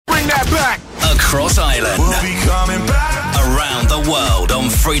that back. Across Ireland. We'll be coming back. Around the world on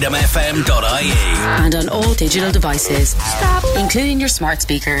freedomfm.ie. And on all digital devices. Stop. Including your smart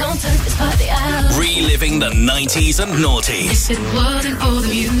speaker. Don't turn this party out. Reliving the 90s and noughties. If it wasn't for the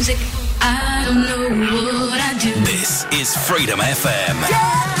music, I don't know what I'd do. This is Freedom FM.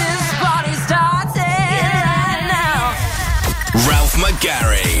 Get this party started right now. Ralph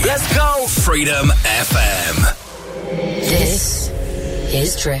McGarry. Let's go. Freedom FM. This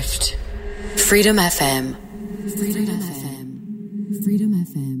is Drift. Freedom FM. Freedom FM. Freedom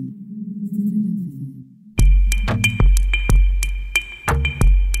FM.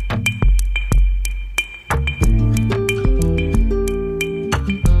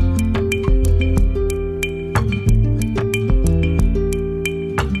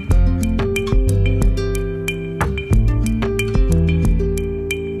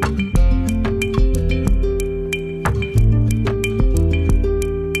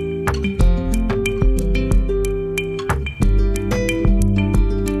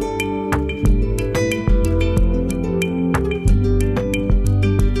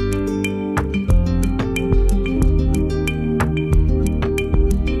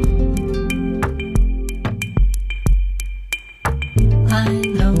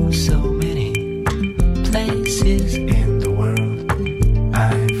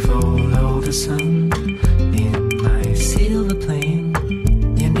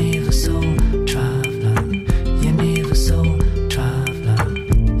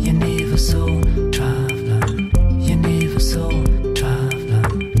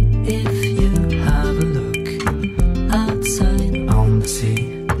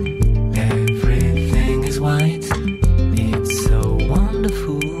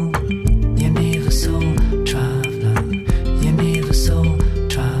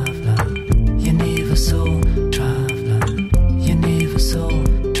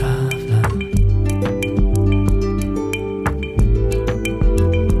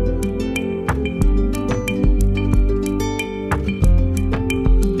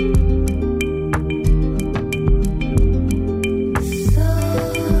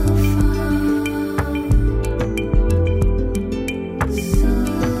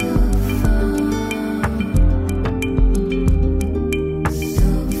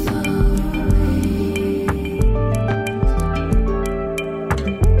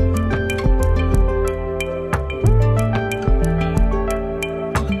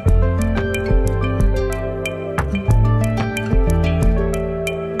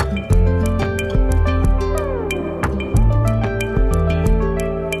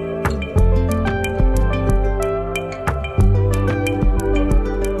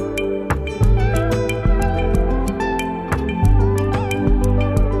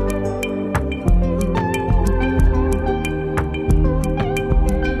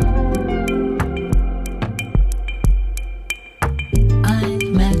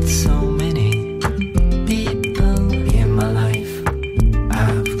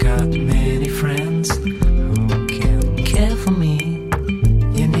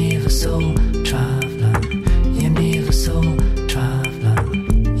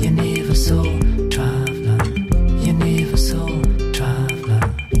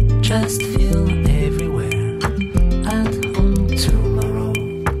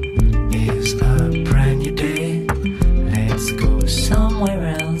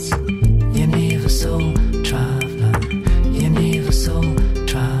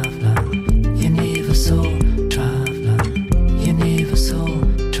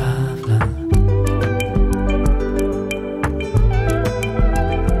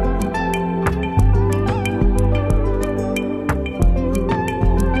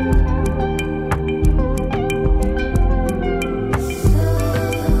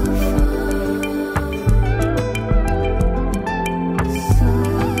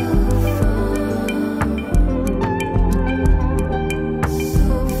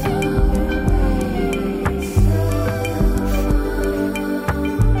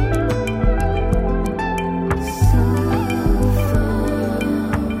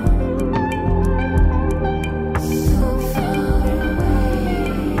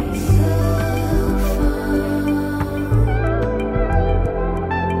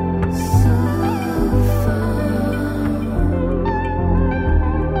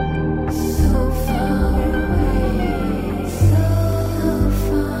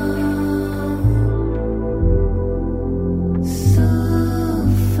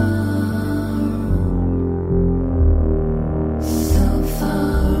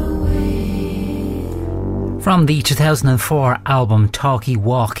 From the 2004 album Talkie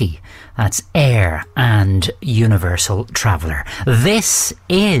Walkie, that's Air and Universal Traveller. This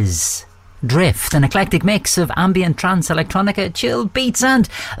is Drift, an eclectic mix of ambient, trance, electronica, chill beats and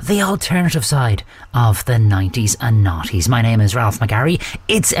the alternative side of the 90s and noughties. My name is Ralph McGarry.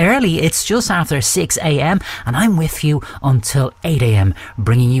 It's early, it's just after 6am, and I'm with you until 8am,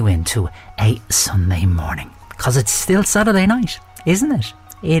 bringing you into a Sunday morning. Because it's still Saturday night, isn't it?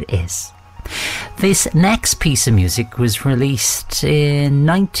 It is. This next piece of music was released in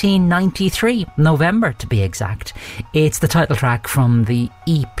 1993, November to be exact. It's the title track from the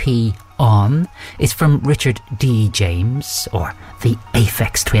EP On. It's from Richard D. James, or the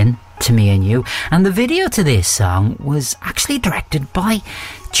Aphex Twin, to me and you. And the video to this song was actually directed by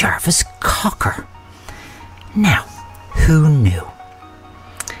Jarvis Cocker. Now, who knew?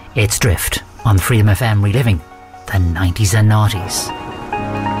 It's Drift on Freedom FM, reliving the 90s and noughties.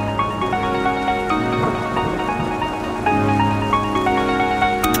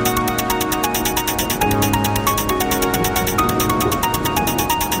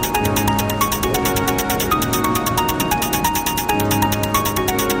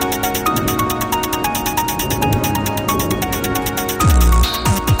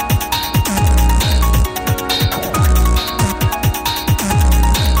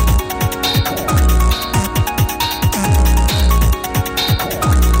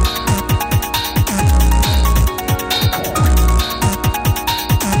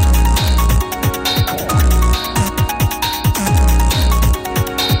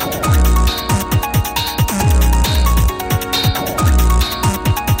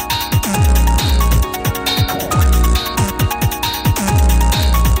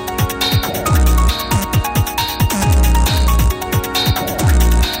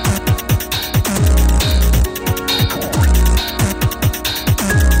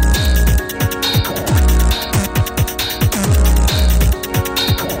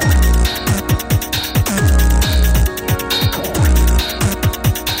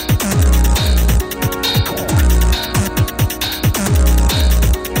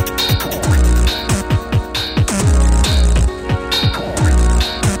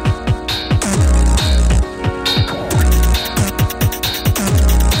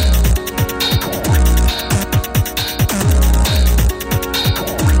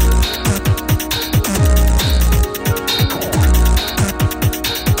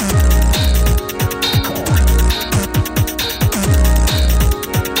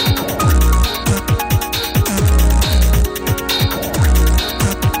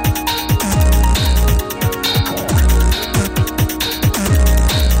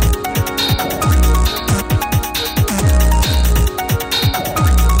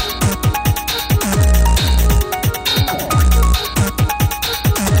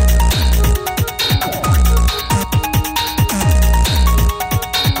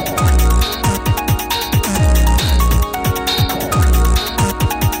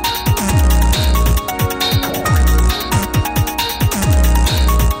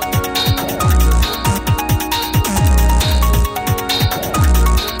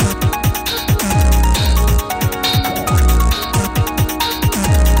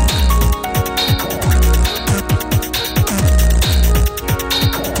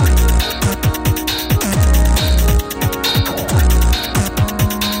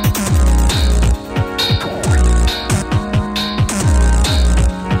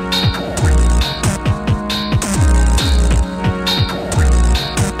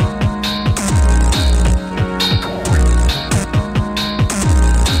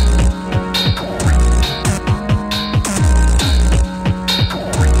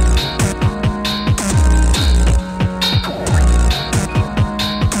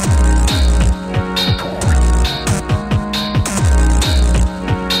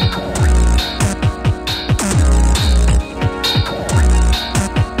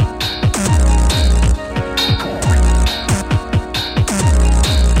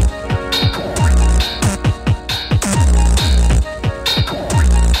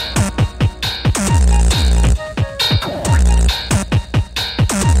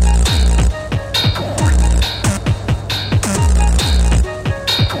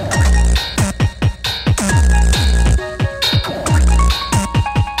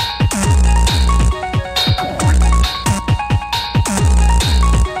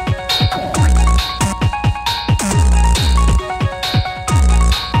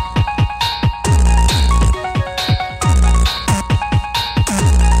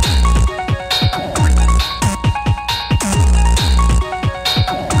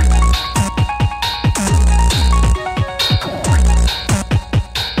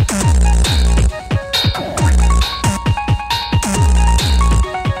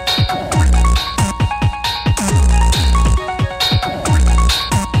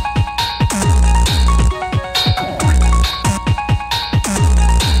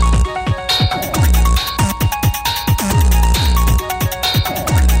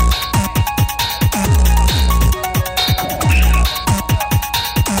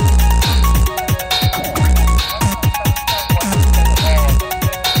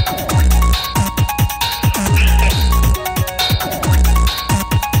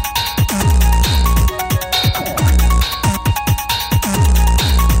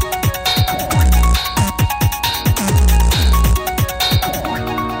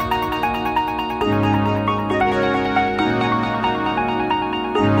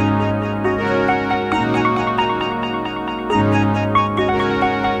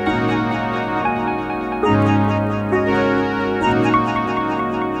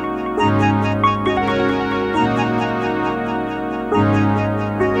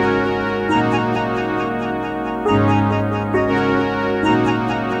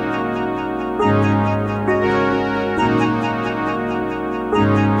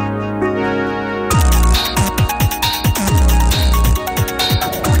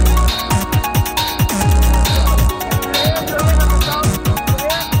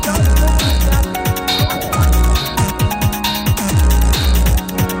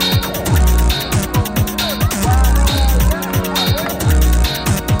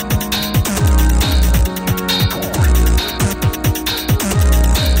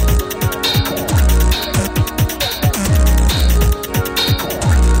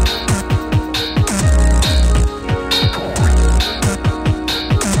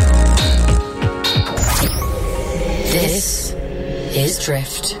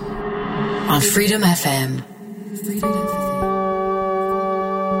 Drift on Freedom FM.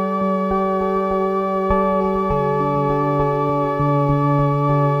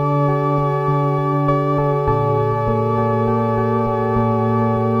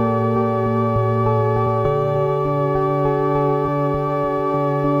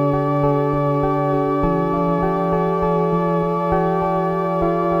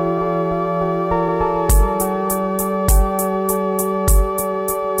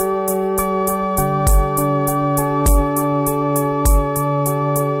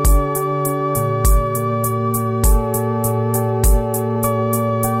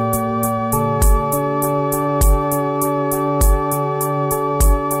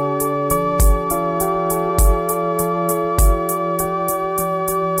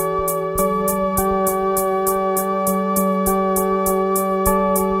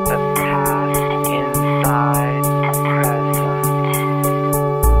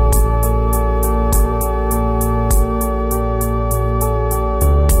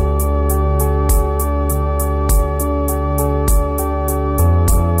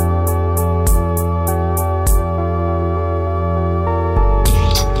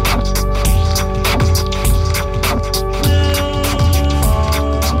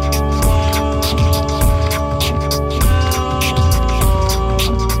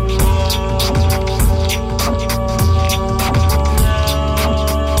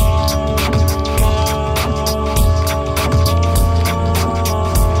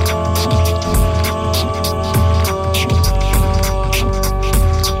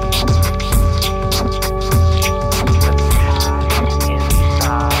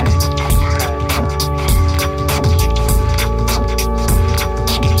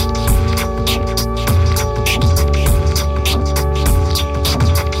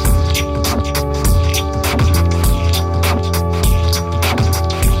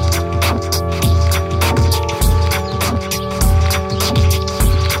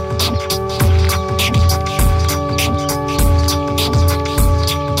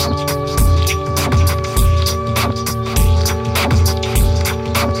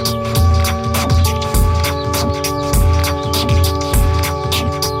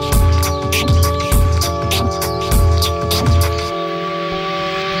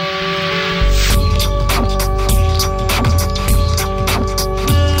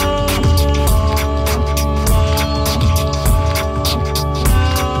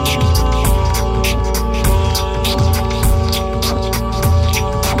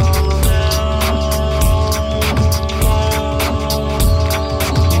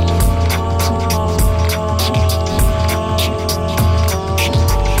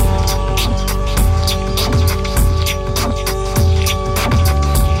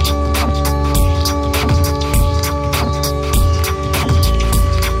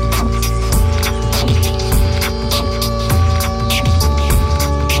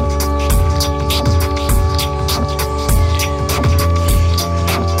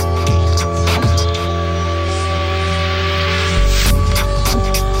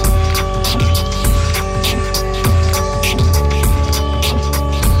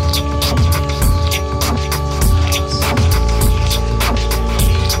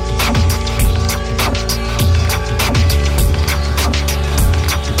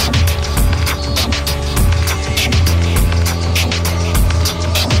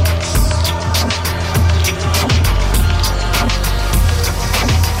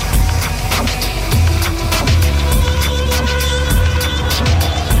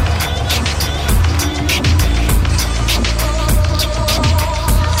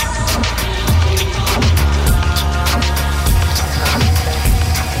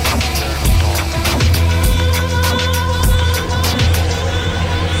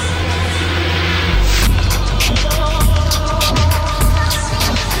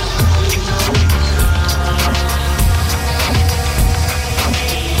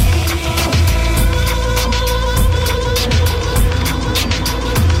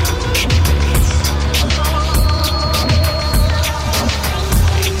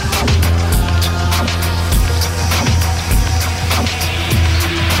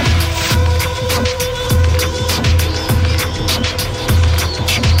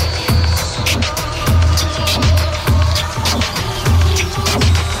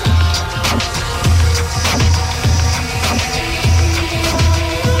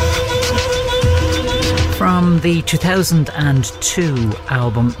 the 2002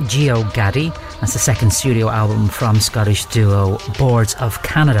 album Geo Gaddy. That's the second studio album from Scottish duo Boards of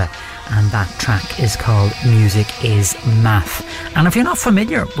Canada. and that track is called Music is Math. And if you're not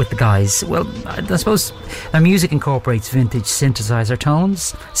familiar with the guys, well, I suppose their music incorporates vintage synthesizer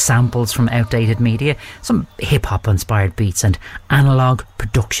tones, samples from outdated media, some hip-hop inspired beats and analogue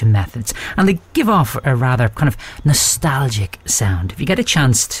production methods, and they give off a rather kind of nostalgic sound. If you get a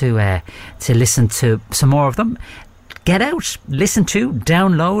chance to listen to some more of them, get out, listen to,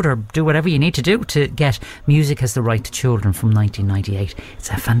 download, or do whatever you need to do to get Music Has the Right to Children from 1998. It's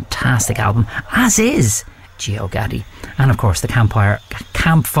a fantastic album, as is Geo Gaddy. And of course the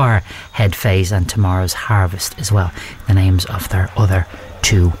Campfire Head Phase and Tomorrow's Harvest as well, the names of their other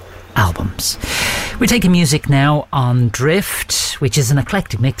two albums. We're taking music now on Drift, which is an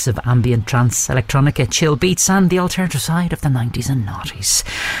eclectic mix of ambient, trance, electronica, chill beats and the alternative side of the 90s and noughties.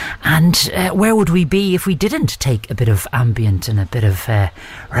 And where would we be if we didn't take a bit of ambient and a bit of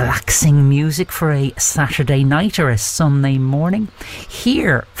relaxing music for a Saturday night or a Sunday morning?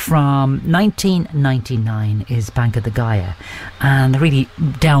 Here from 1999 is Bank of the Gaia and a really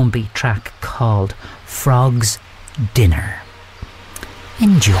downbeat track called Frog's Dinner.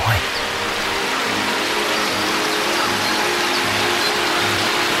 Enjoy.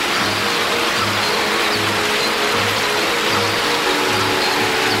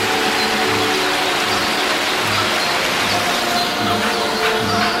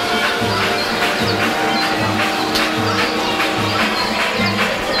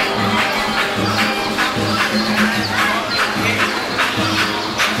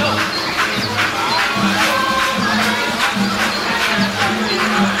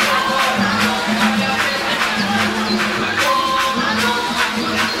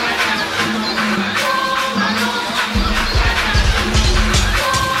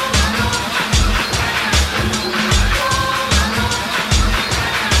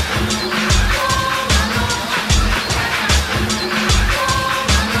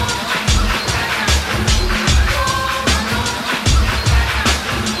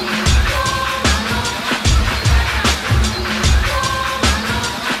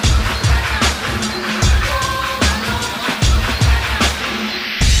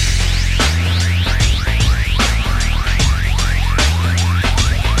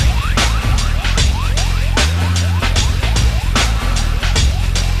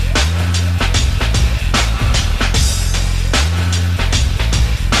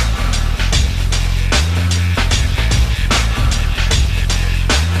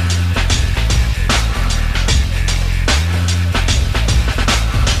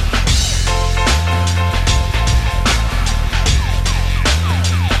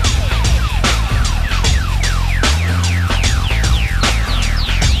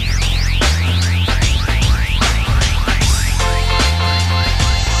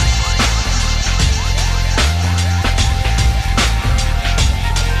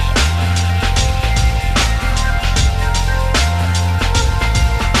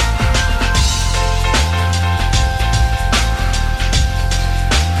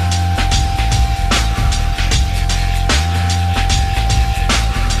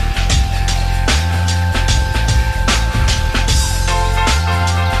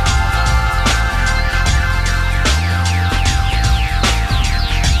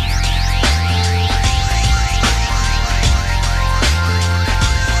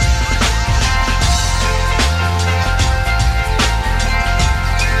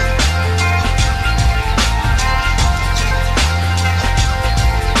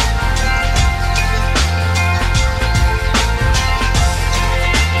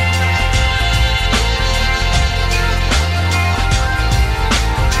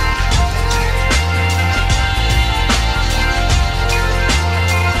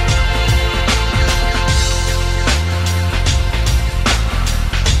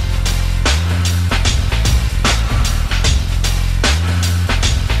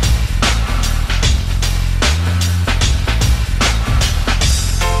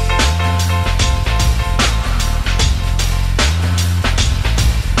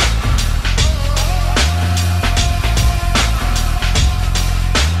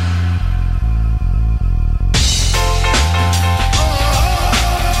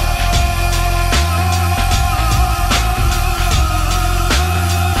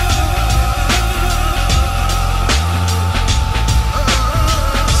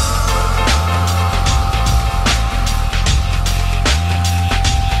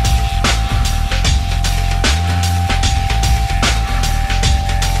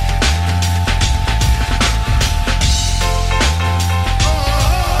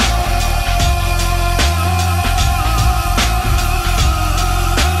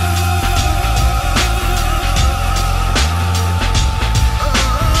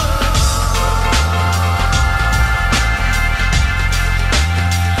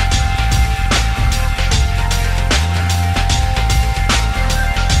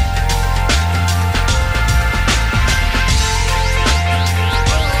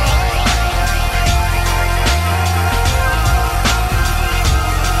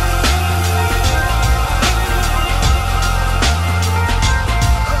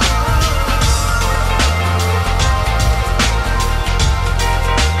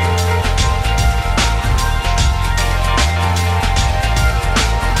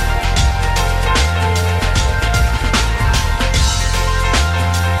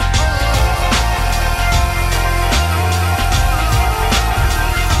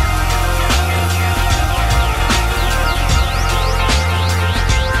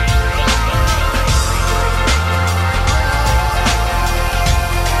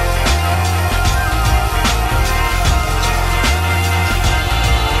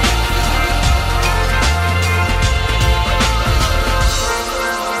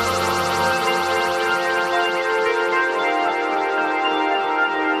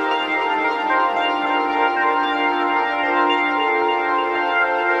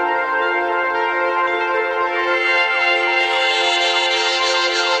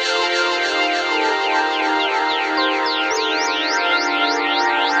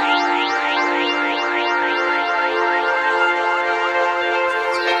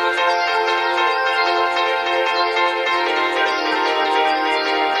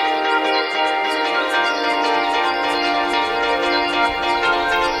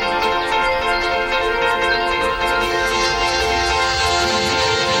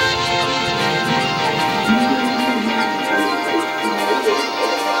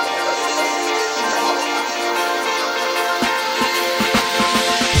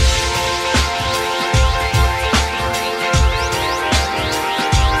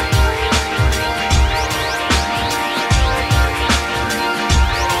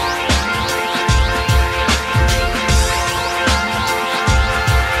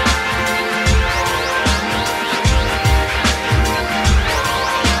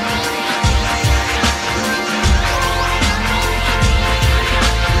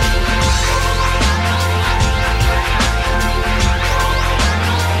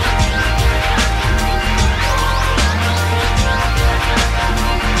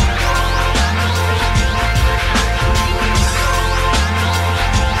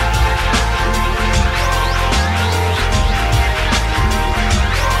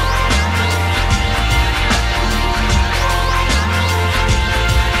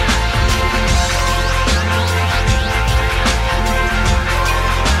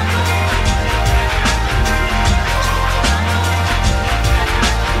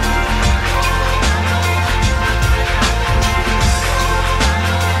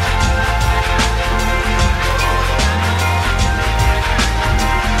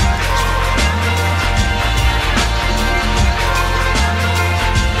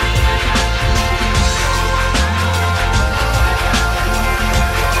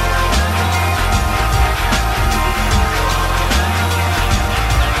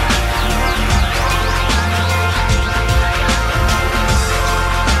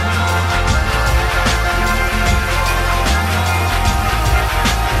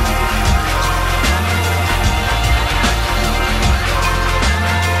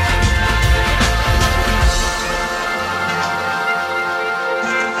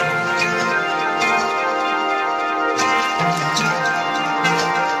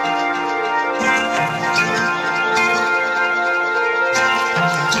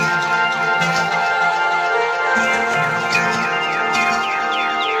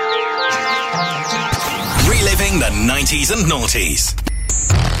 reliving the 90s and noughties.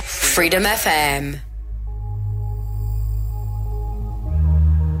 Freedom FM.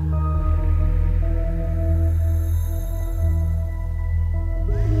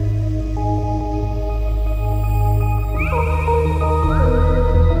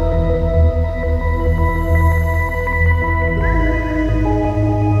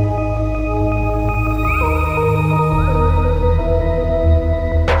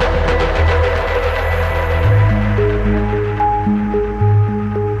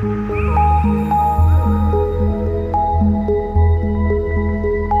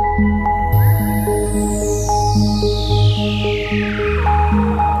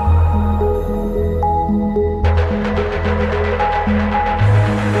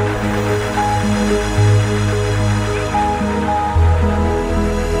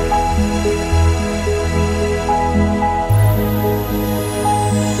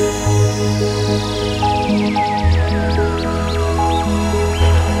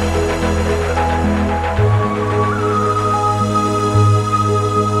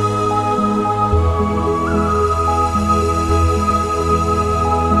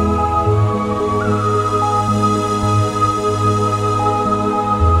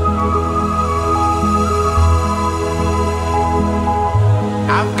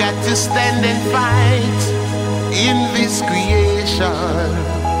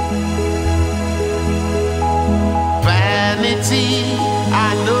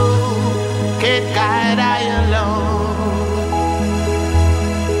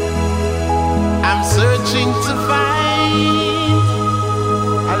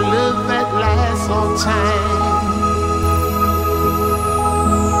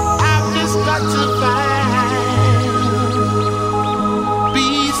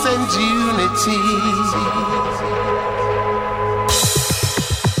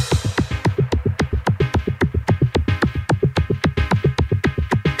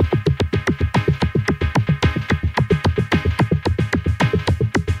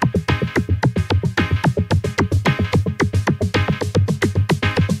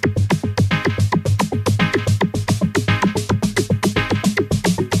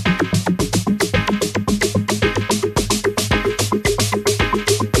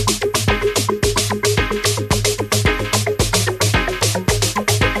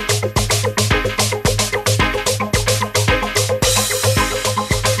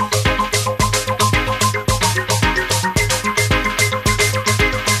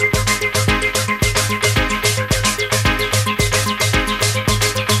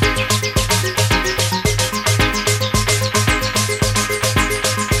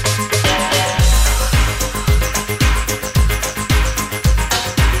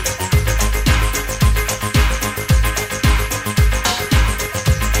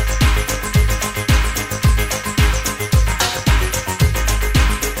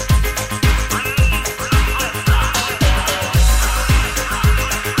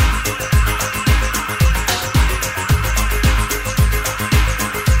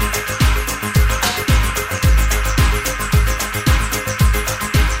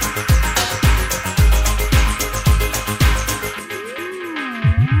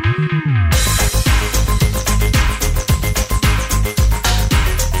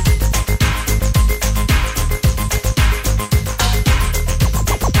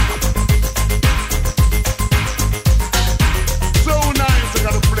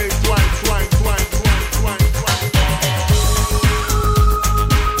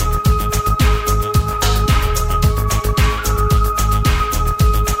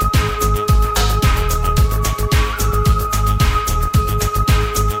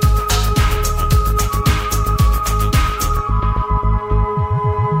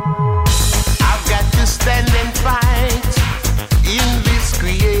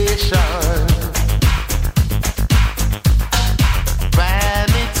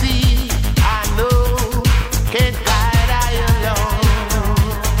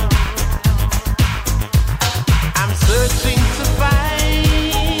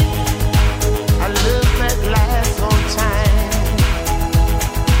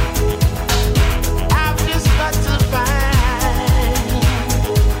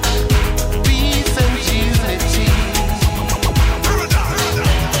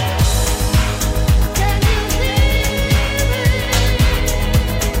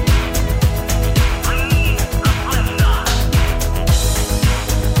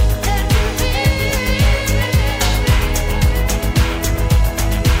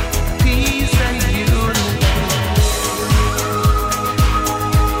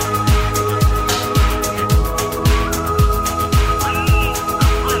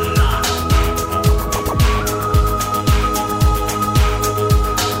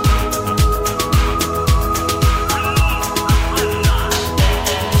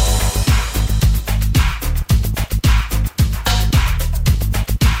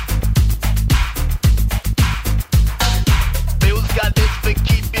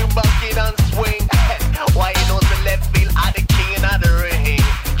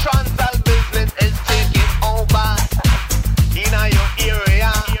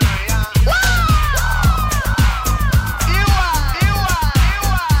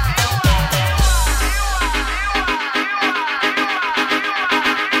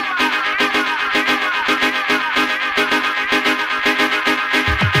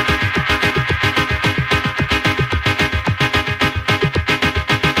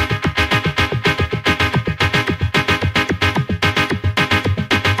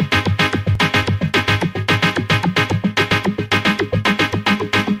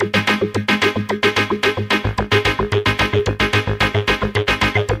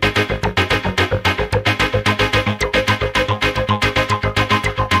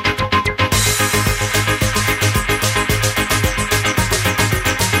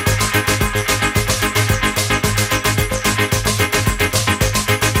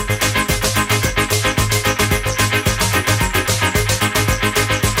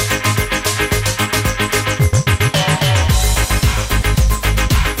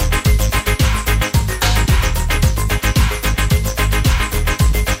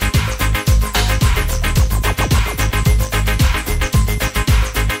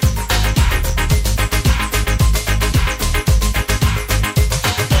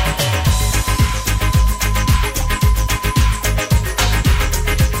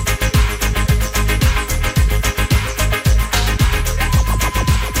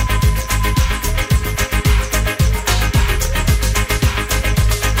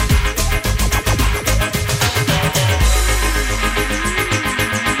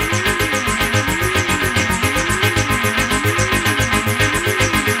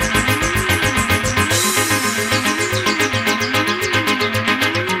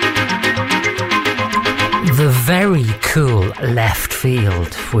 cool left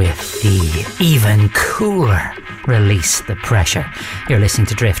field with the even cooler Release the Pressure. You're listening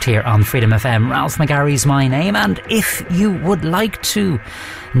to Drift here on Freedom FM. Ralph McGarry's my name, and if you would like to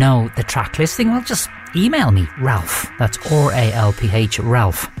know the track listing, well, just email me, Ralph, that's R-A-L-P-H,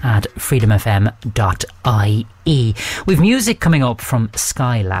 Ralph at freedomfm.ie. We've music coming up from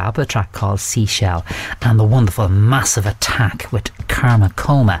Skylab, a track called Seashell, and the wonderful Massive Attack with Karma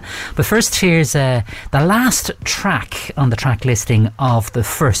Coma. But first, here's the last track on the track listing of the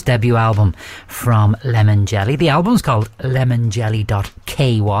first debut album from Lemon Jelly. The album's called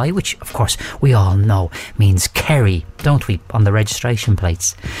lemonjelly.ky, which of course we all know means Kerry, don't we, on the registration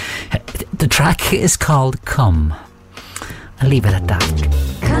plates. The track is called Come. I'll leave it at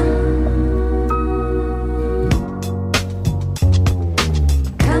that. Come.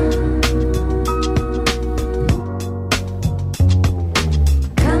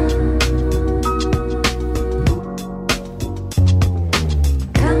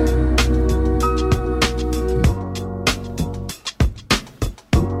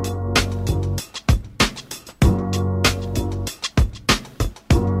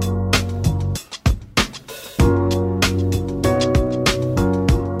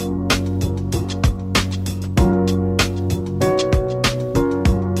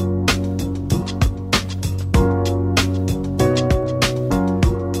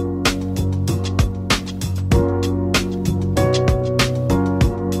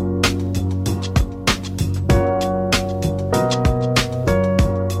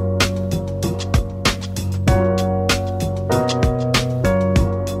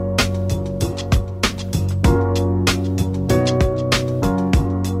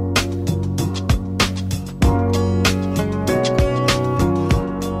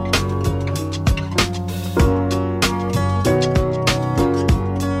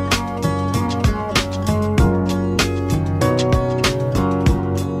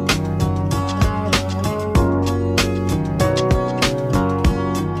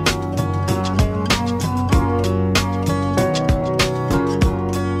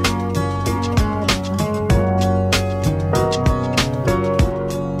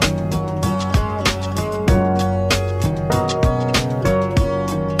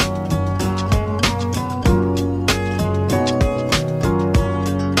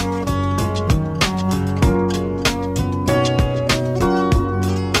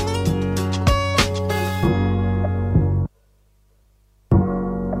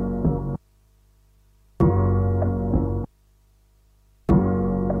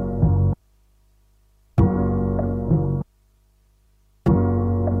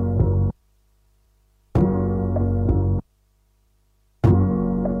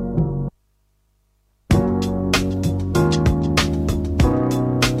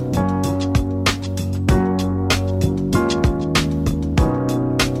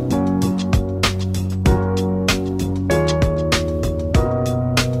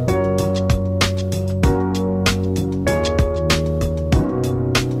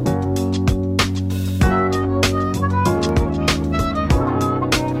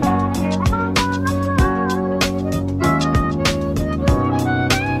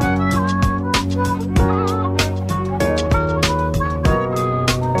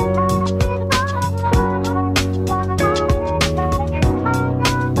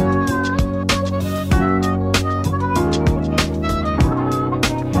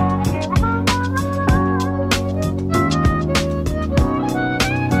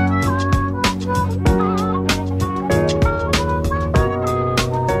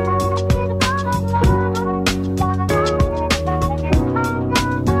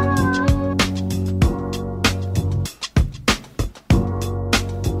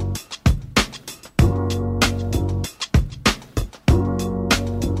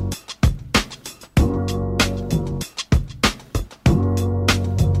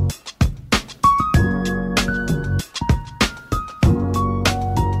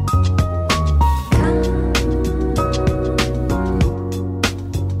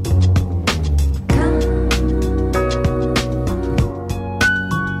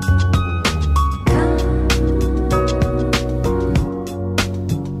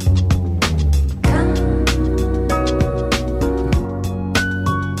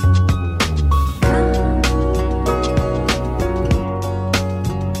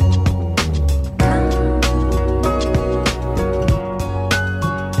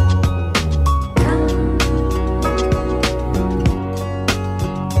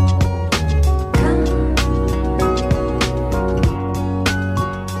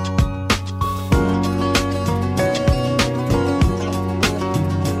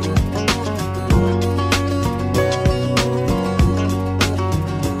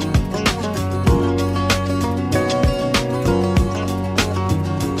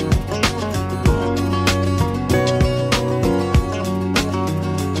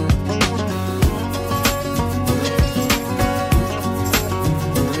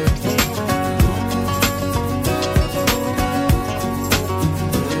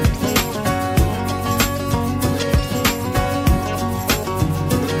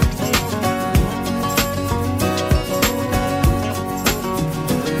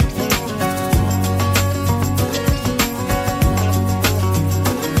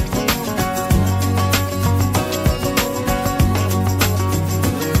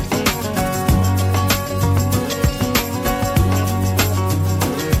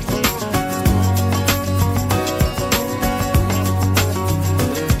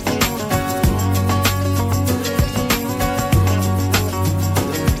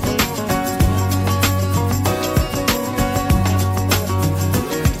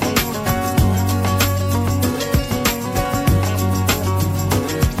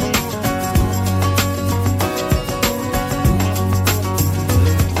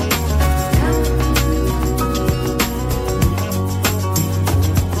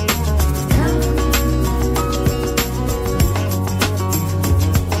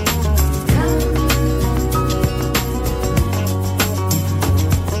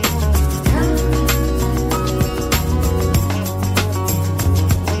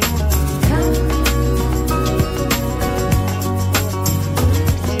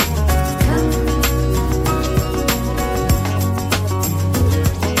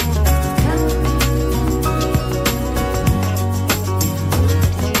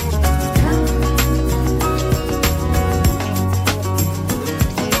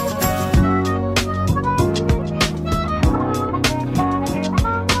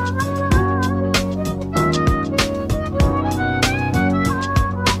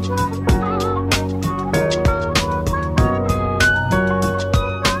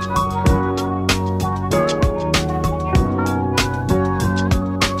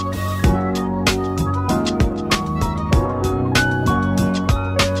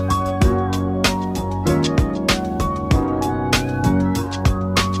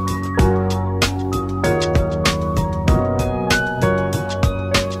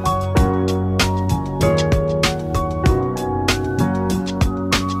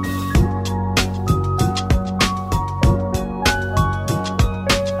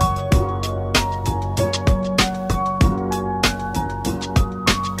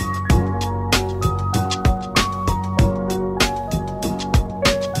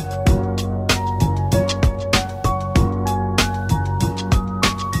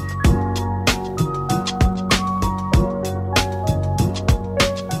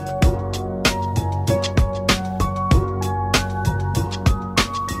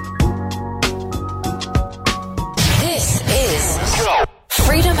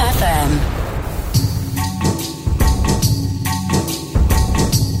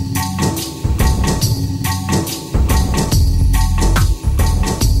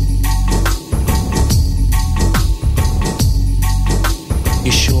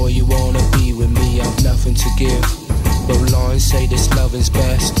 love is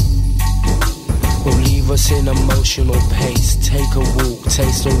best. Will leave us in emotional pace. Take a walk,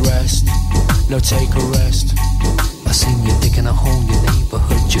 taste a rest. No, take a rest. I seen you digging a hole in your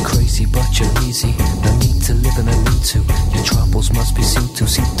neighborhood. You're crazy, but you're lazy. No need to live and I need to. Your troubles must be seen to.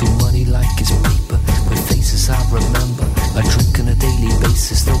 See through money like it's paper. With faces I remember. I drink on a daily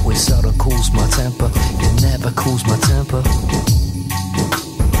basis. Though it seldom cools my temper. It never cools my temper.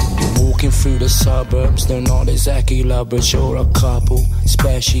 Walking through the suburbs, they're not exactly lovers. You're a couple,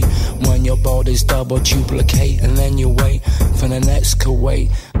 especially when your body's double duplicate. And then you wait for the next Kuwait.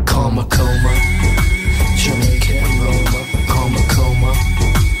 Karma coma, Jamaica and Roma. Karma coma,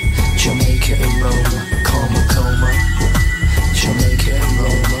 Jamaica and Roma. Karma coma, Jamaica and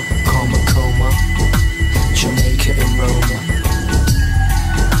Roma. Karma coma, Jamaica and Roma.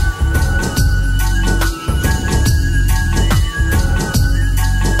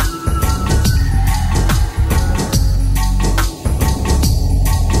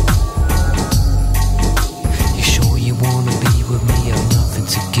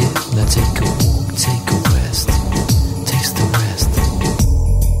 Now take a walk, take a rest, taste the rest.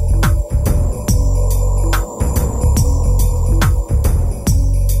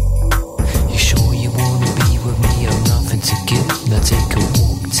 You sure you wanna be with me? I've nothing to give. Now take a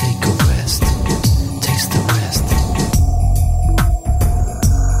walk, take a rest, taste the rest.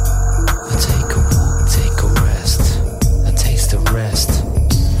 Now take a walk, take a rest, and taste the rest.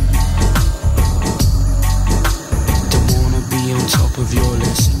 Don't wanna be on top of your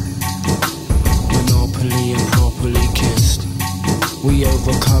list. Monopoly and properly kissed. We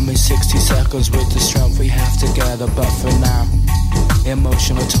overcome in 60 seconds with the strength we have together. But for now,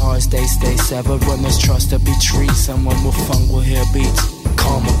 emotional ties, they stay severed. When there's trust to be treated, someone with funk will hear beats.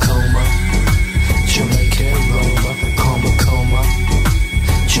 Karma coma, Jamaica and Roma. Karma coma,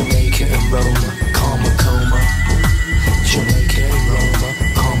 Jamaica and Roma. Karma coma, Jamaica and Roma.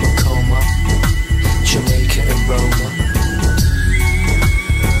 Karma coma, Jamaica and Roma.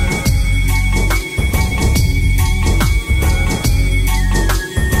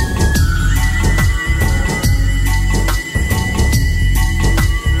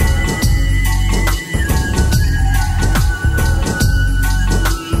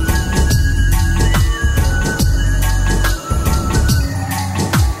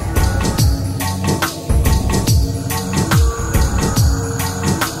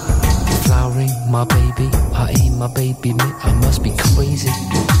 My baby, I ain't my baby, mate. I must be crazy.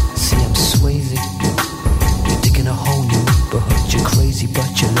 See, I'm Swayze. You're digging a hole in your neighborhood. You're crazy,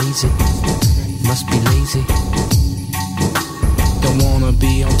 but you're lazy. Must be lazy. Don't wanna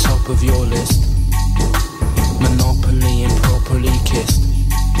be on top of your list. Monopoly and properly kissed.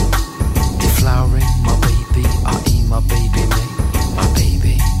 Deflowering, my baby, I ain't my baby, mate. My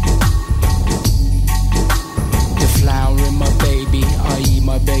baby. Deflowering, my baby, I eat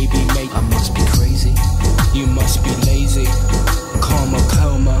my baby, mate. I must be crazy. You must be lazy. Karma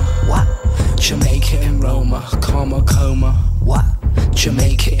coma. What? Jamaica and Roma. Karma coma. What?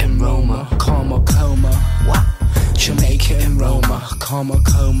 Jamaica and Roma. Karma coma. What? Jamaica and Roma. Karma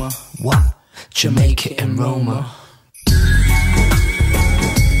coma. What? Jamaica and Roma.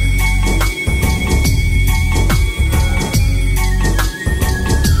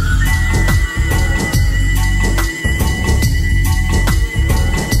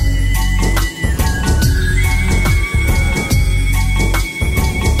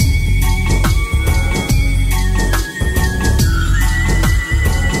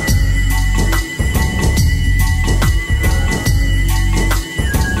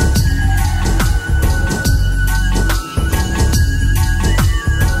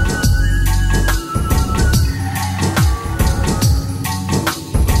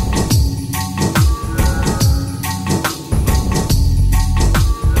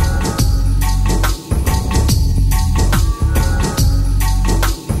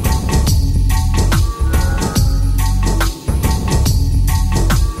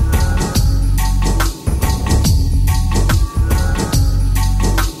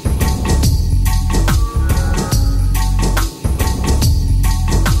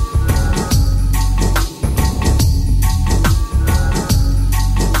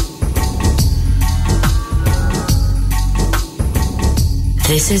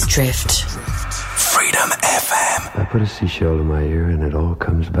 This is Drift. Freedom FM. I put a seashell in my ear and it all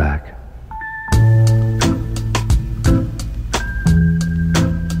comes back.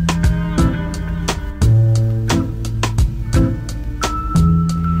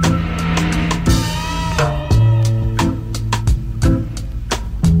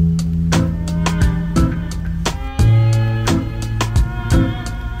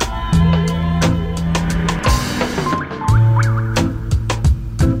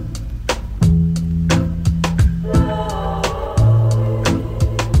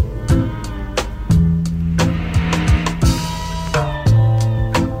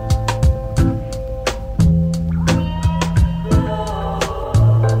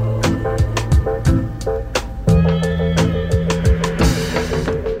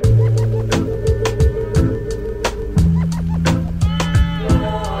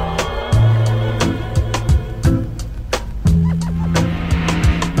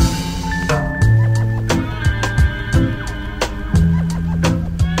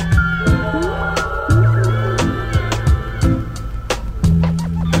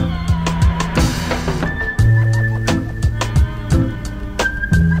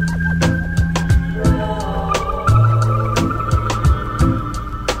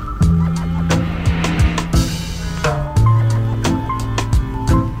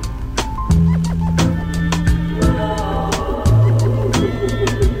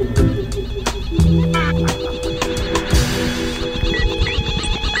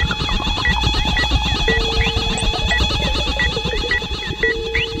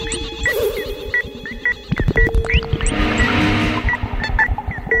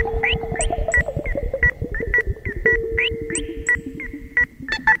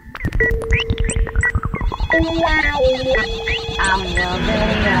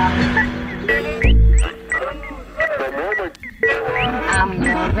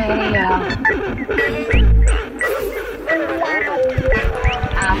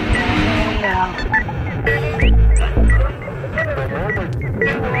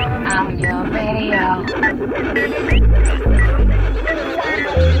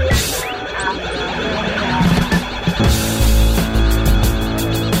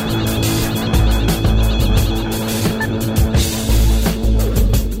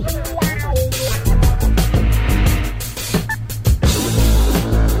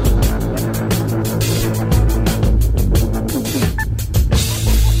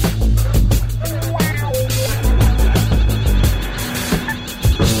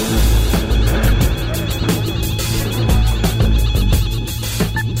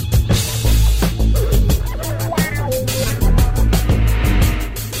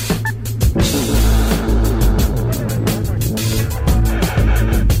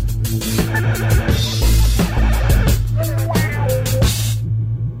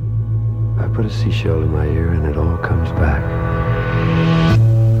 seashell in my ear and it all comes back.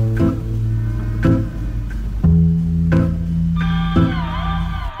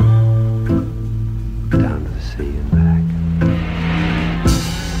 Down to the sea and back.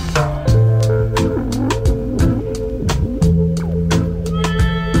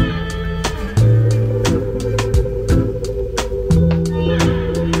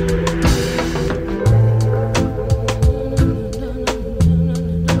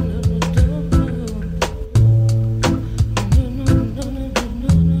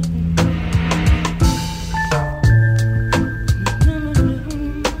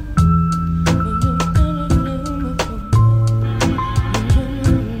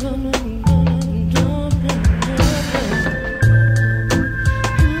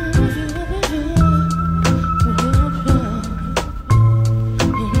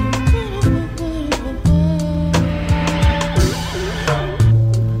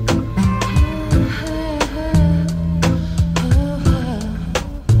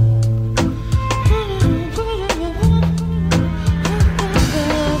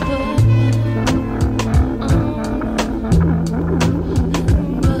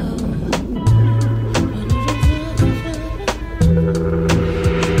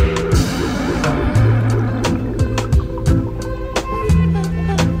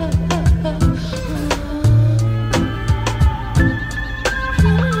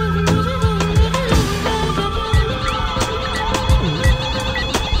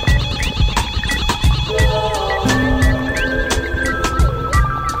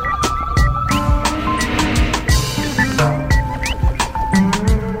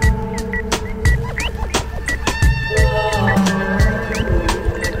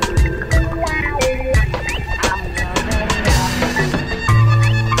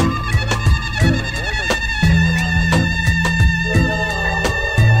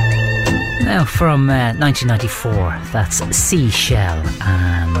 From 1994, that's Seashell,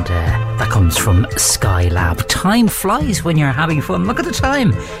 and that comes from Skylab. Time flies when you're having fun. Look at the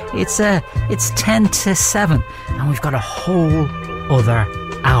time. It's 10 to 7, and we've got a whole other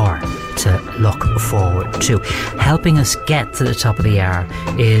hour to look forward to. Helping us get to the top of the hour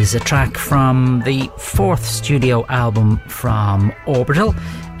is a track from the 4th studio album from Orbital.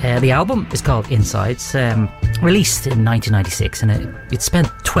 The album is called Insides, released in 1996, and it spent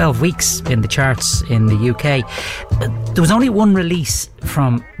 12 weeks in the charts in the UK. There was only one release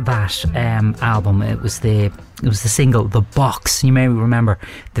from that album. It was the single The Box. You may remember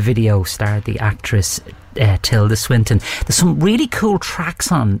the video starred the actress Tilda Swinton. There's some really cool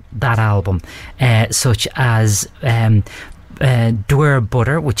tracks on that album, such as Dwyer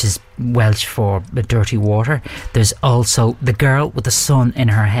Butter, which is Welsh for dirty water. There's also The Girl with the Sun in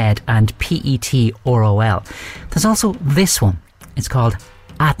Her Head and PETROL. There's also this one. It's called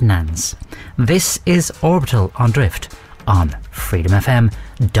Adnans. This is Orbital on Drift on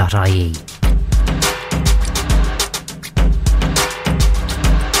freedomfm.ie.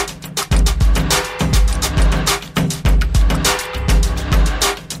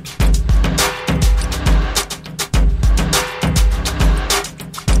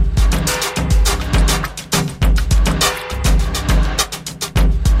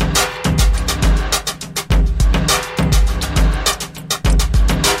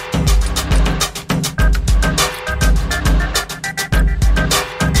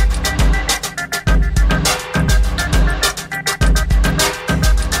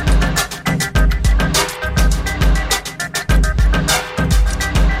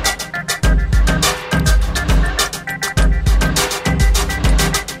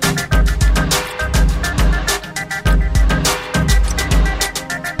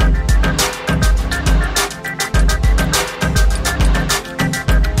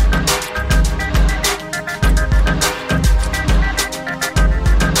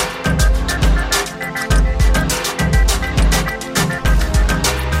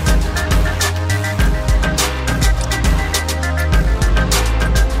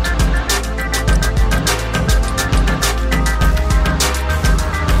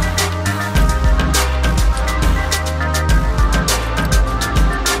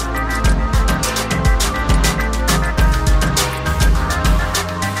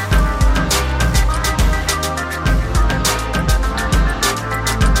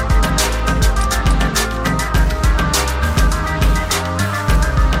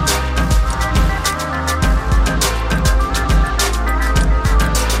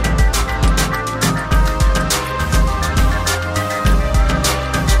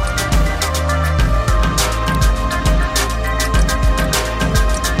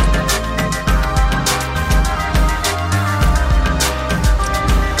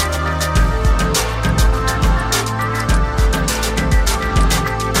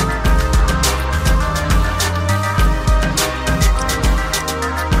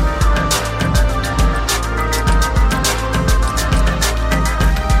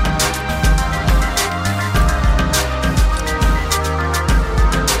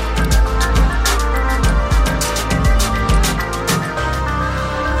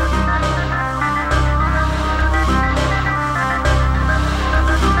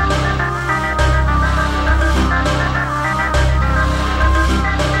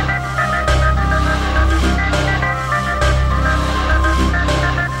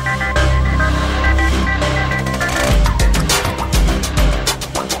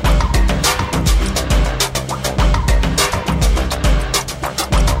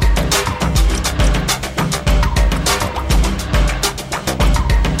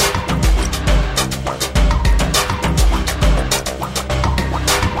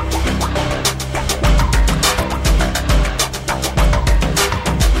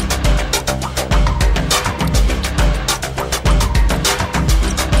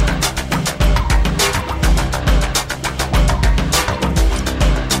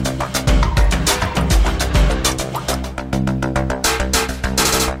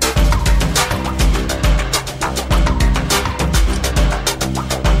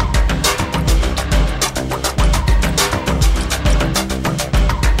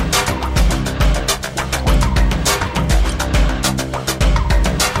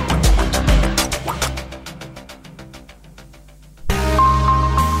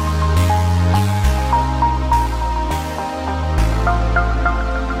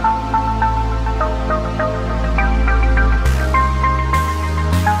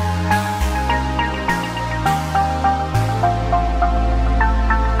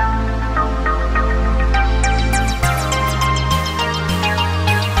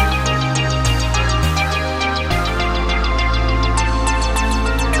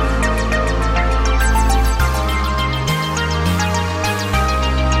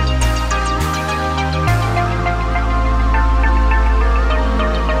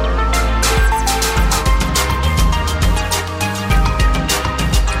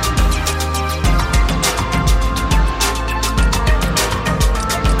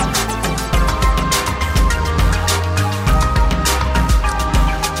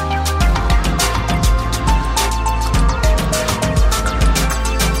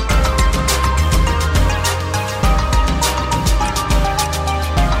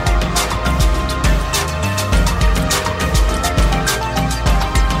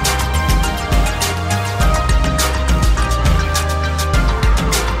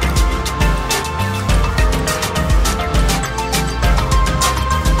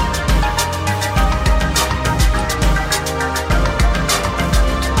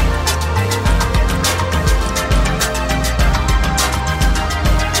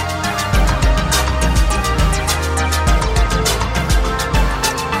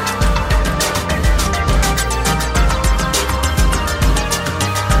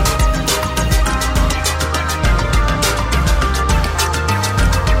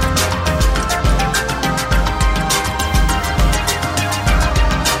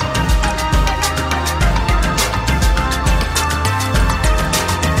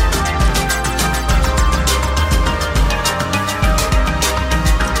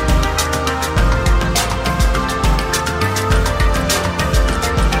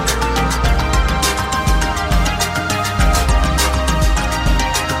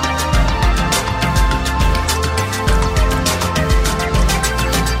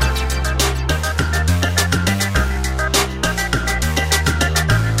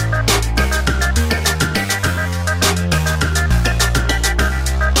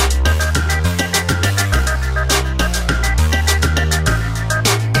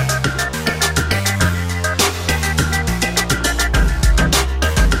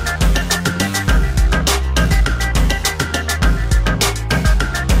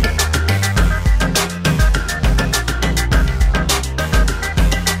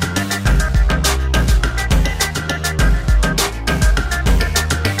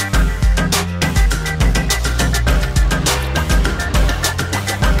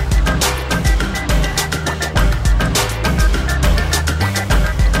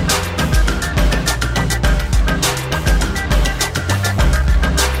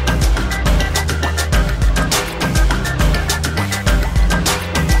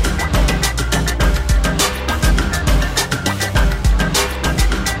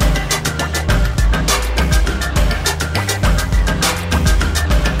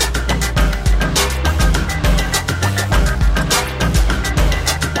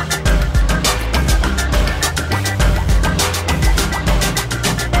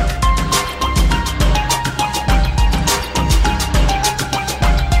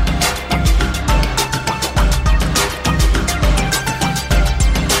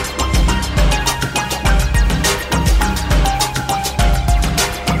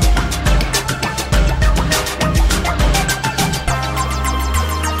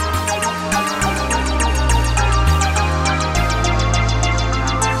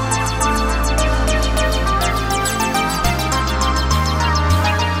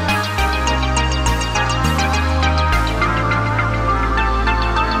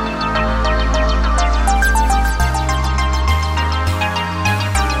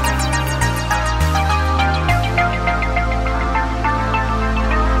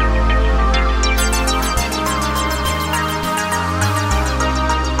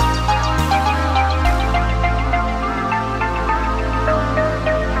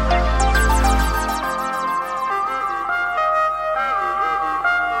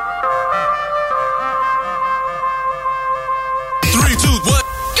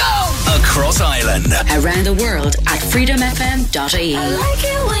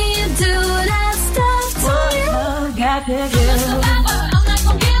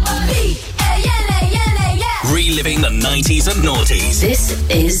 Reliving the 90s and noughties. This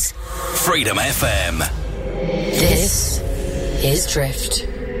is Freedom FM. This is Drift.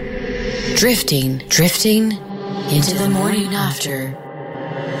 Drifting into the morning after,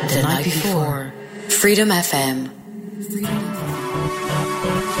 the night before. Freedom FM.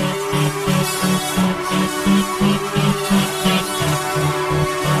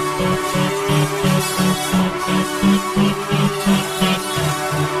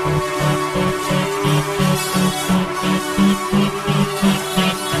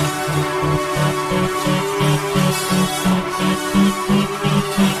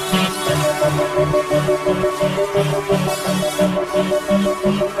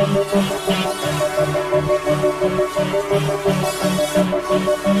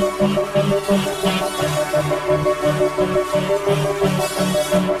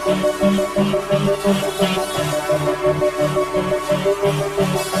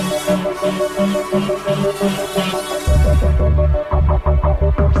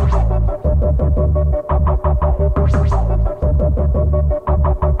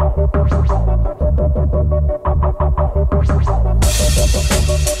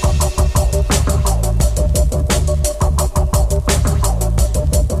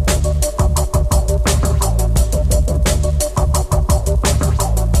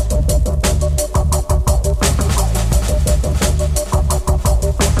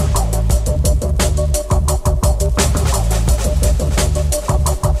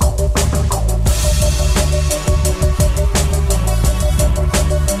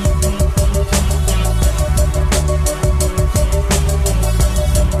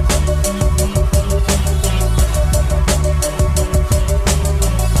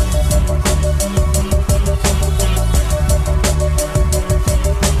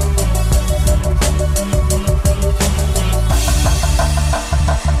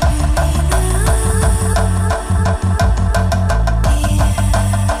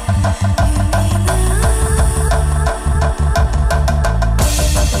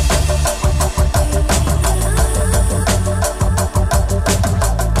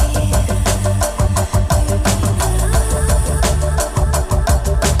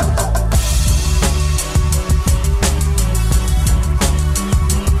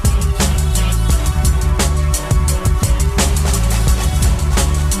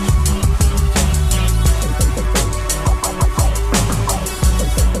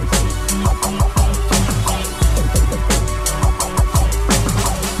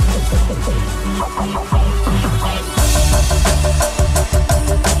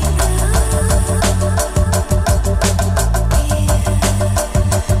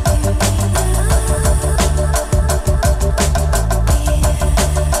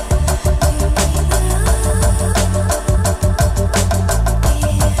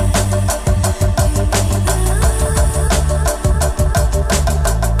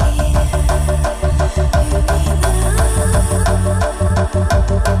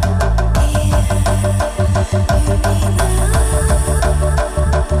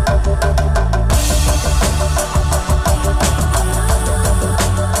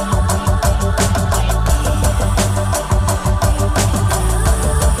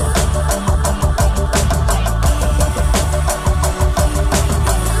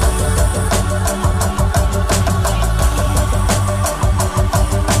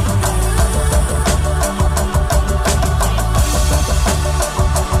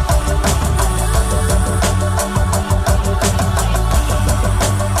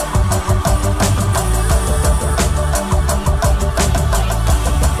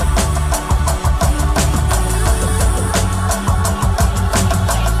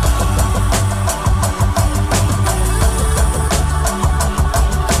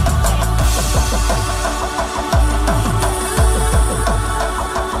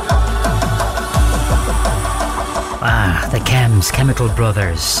 Chemical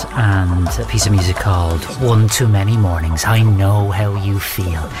Brothers, and a piece of music called One Too Many Mornings. I know how you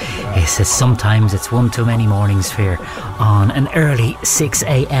feel. It says sometimes it's one too many mornings here on an early 6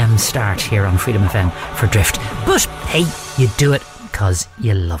 a.m. start here on Freedom FM for Drift. But hey, you do it because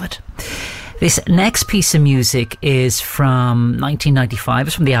you love it. This next piece of music is from 1995.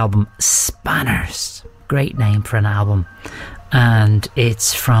 It's from the album Spanners. Great name for an album. And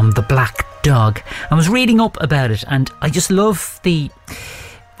it's from The Black Dog. I was reading up about it, and I just love the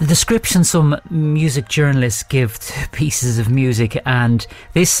description some music journalists give to pieces of music, and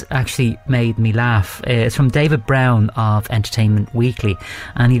this actually made me laugh. It's from David Brown of Entertainment Weekly,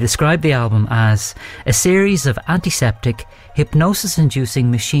 and he described the album as a series of antiseptic, hypnosis-inducing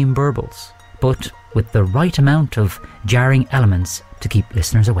machine burbles. But with the right amount of jarring elements to keep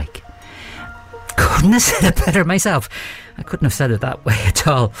listeners awake. Couldn't have said it better myself. I couldn't have said it that way at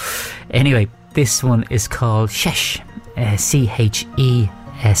all. Anyway, this one is called Shesh, Chesh.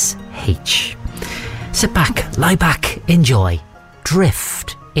 Sit back, lie back, enjoy,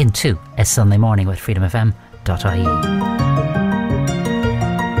 drift into a Sunday morning with freedomfm.ie.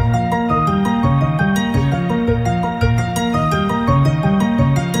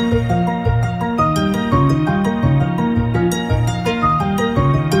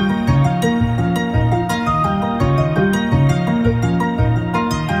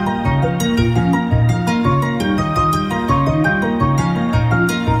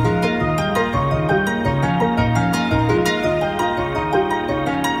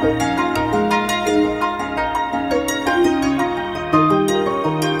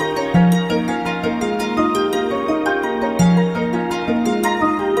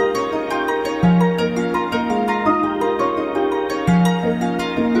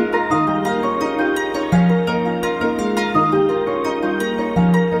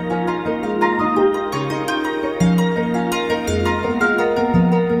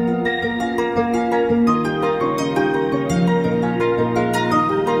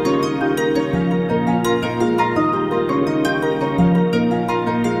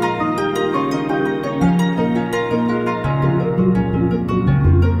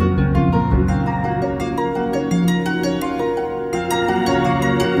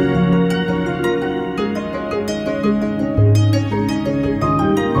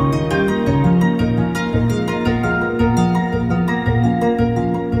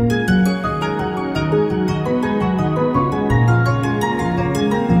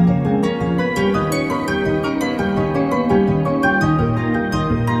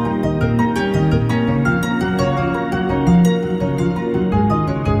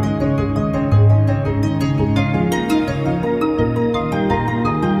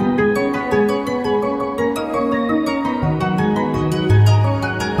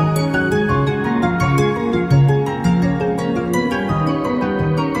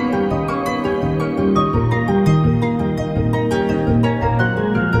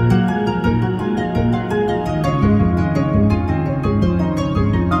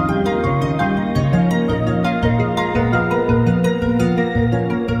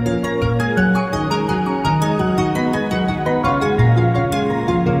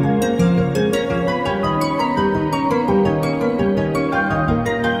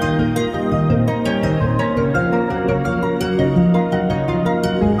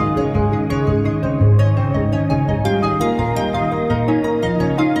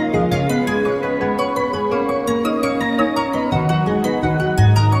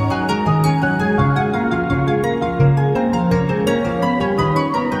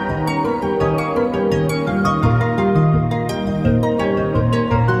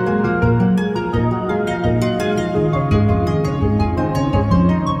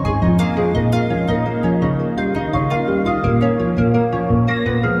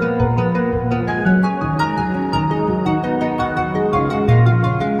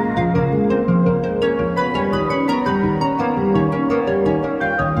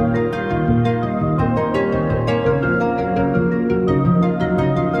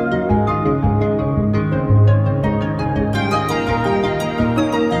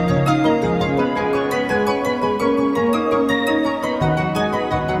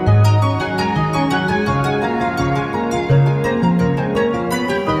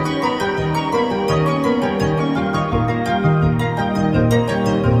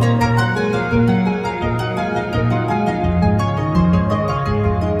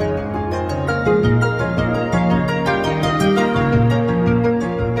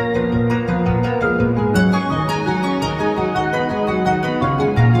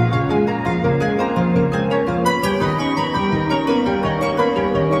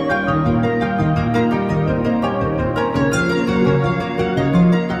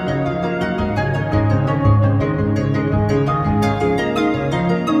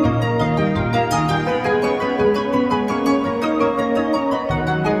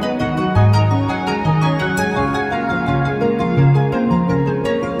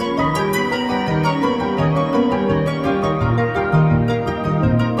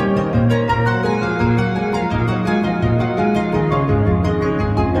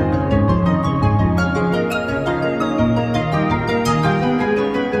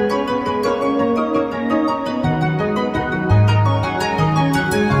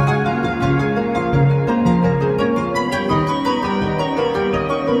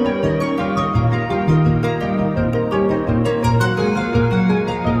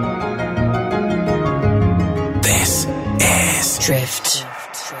 Drift.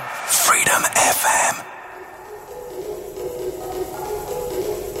 Freedom FM.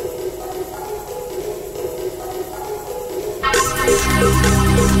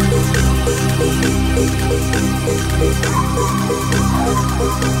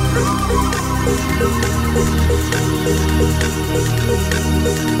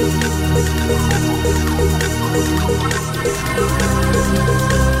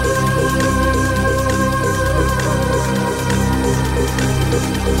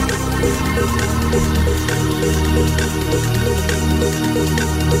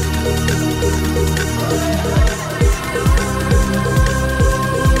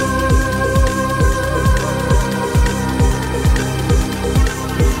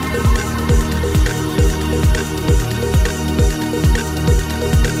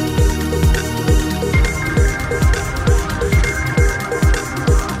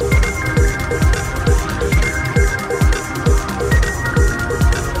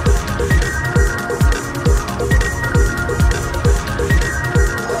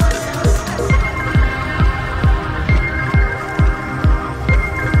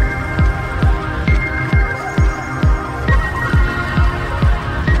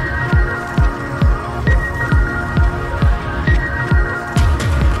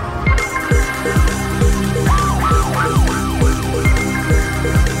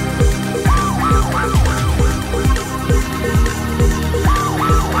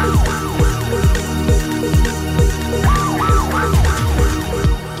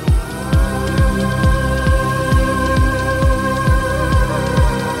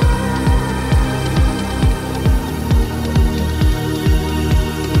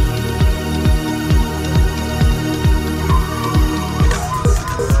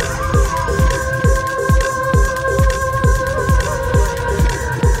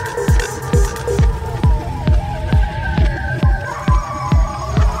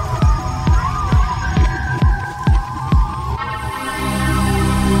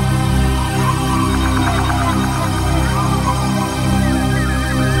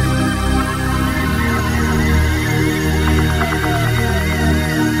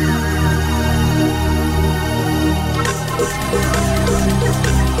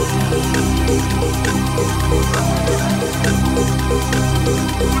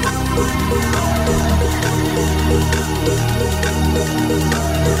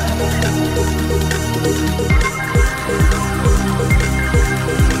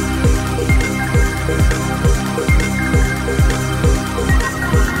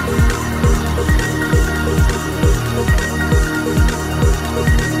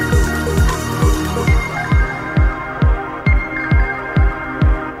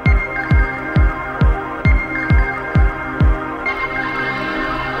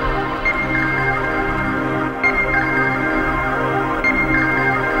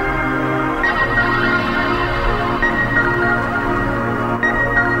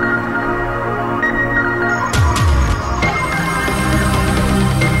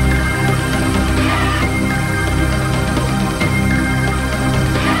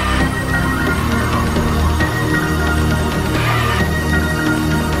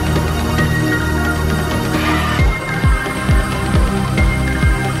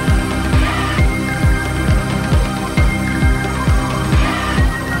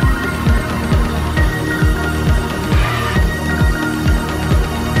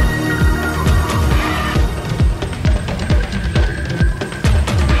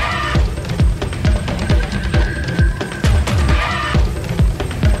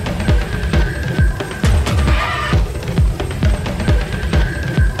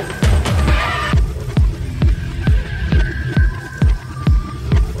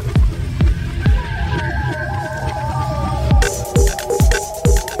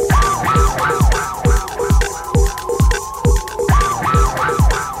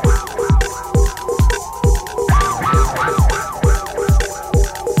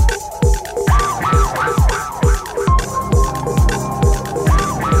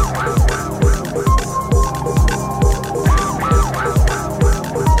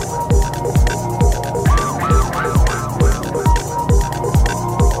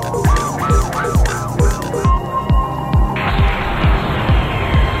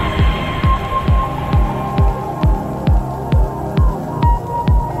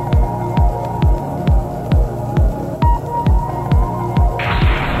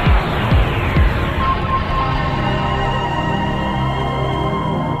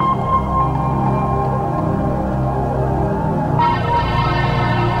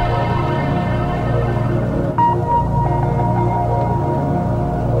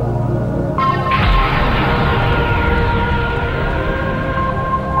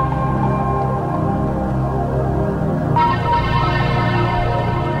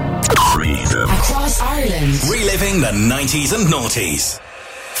 the 90s and noughties.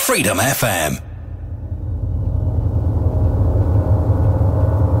 Freedom FM.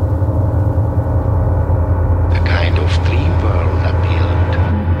 A kind of dream world appeared.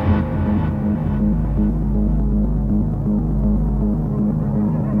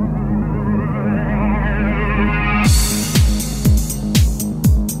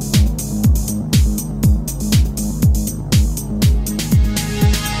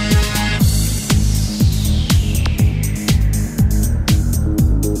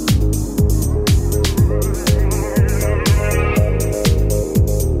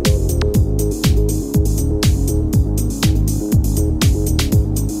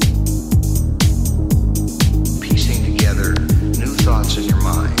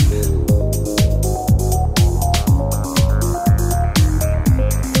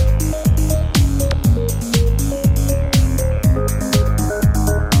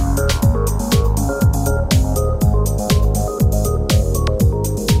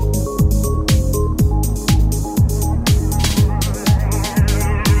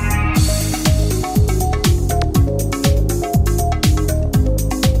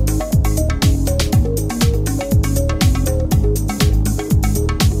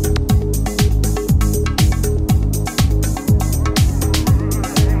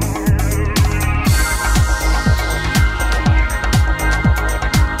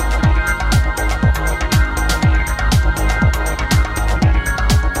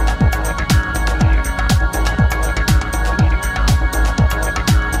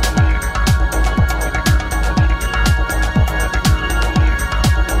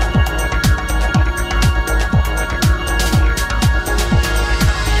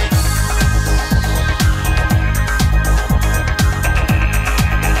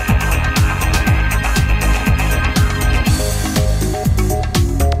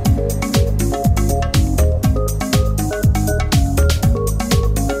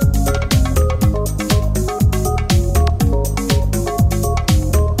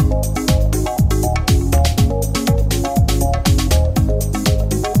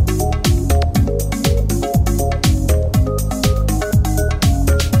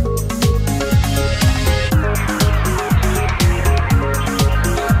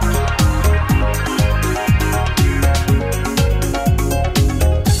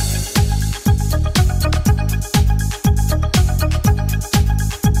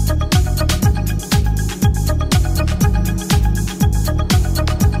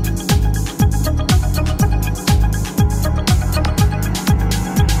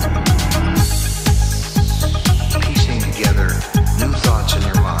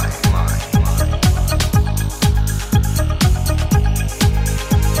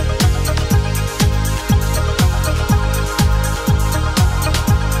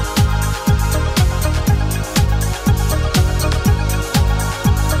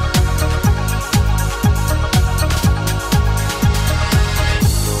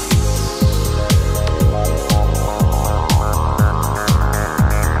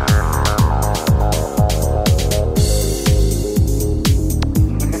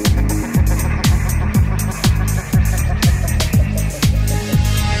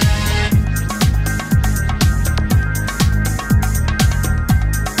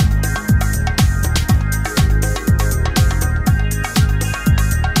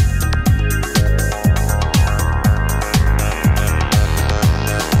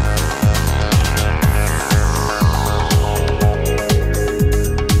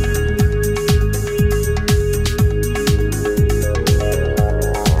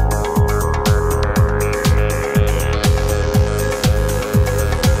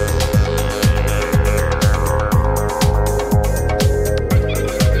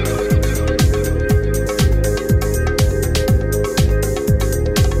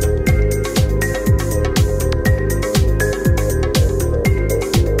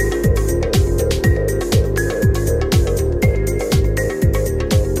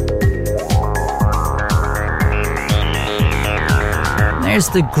 There's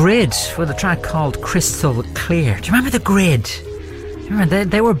The Grid with a track called Crystal Clear. Do you remember The Grid? Remember,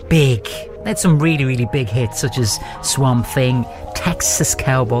 they were big. They had some really, really big hits such as Swamp Thing, Texas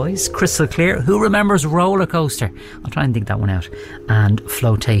Cowboys, Crystal Clear. Who remembers Roller Coaster? I'll try and dig that one out. And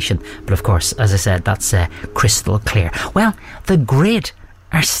Flotation. But of course, as I said, that's Crystal Clear. Well, The Grid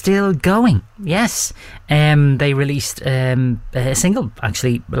are still going. Yes. They released a single,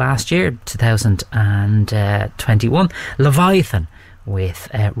 actually, last year, 2021. Leviathan with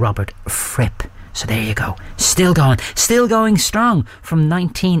Robert Fripp. So there you go. Still going strong from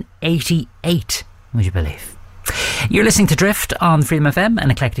 1988, would you believe? You're listening to Drift on Freedom FM, an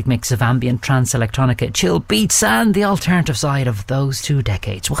eclectic mix of ambient, trance, electronica, chill beats, and the alternative side of those 2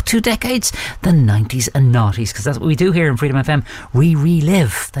 decades. What 2 decades? The 90s and noughties, because that's what we do here in Freedom FM. We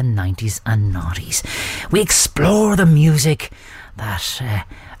relive the 90s and noughties. We explore the music that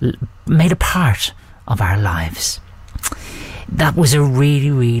made a part of our lives. That was a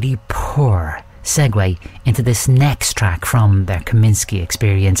really, really poor segue into this next track from their Kaminsky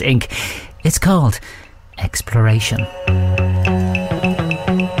Experience Inc. It's called Exploration. Well,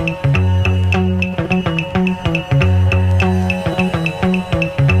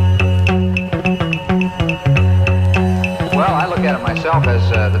 I look at it myself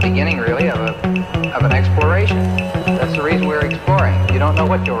as the beginning, really, of an exploration. That's the reason we're exploring. You don't know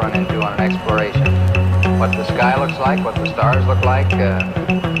what you'll run into on an exploration. What the sky looks like, what the stars look like.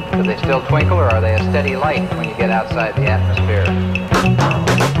 Do they still twinkle, or are they a steady light when you get outside the atmosphere?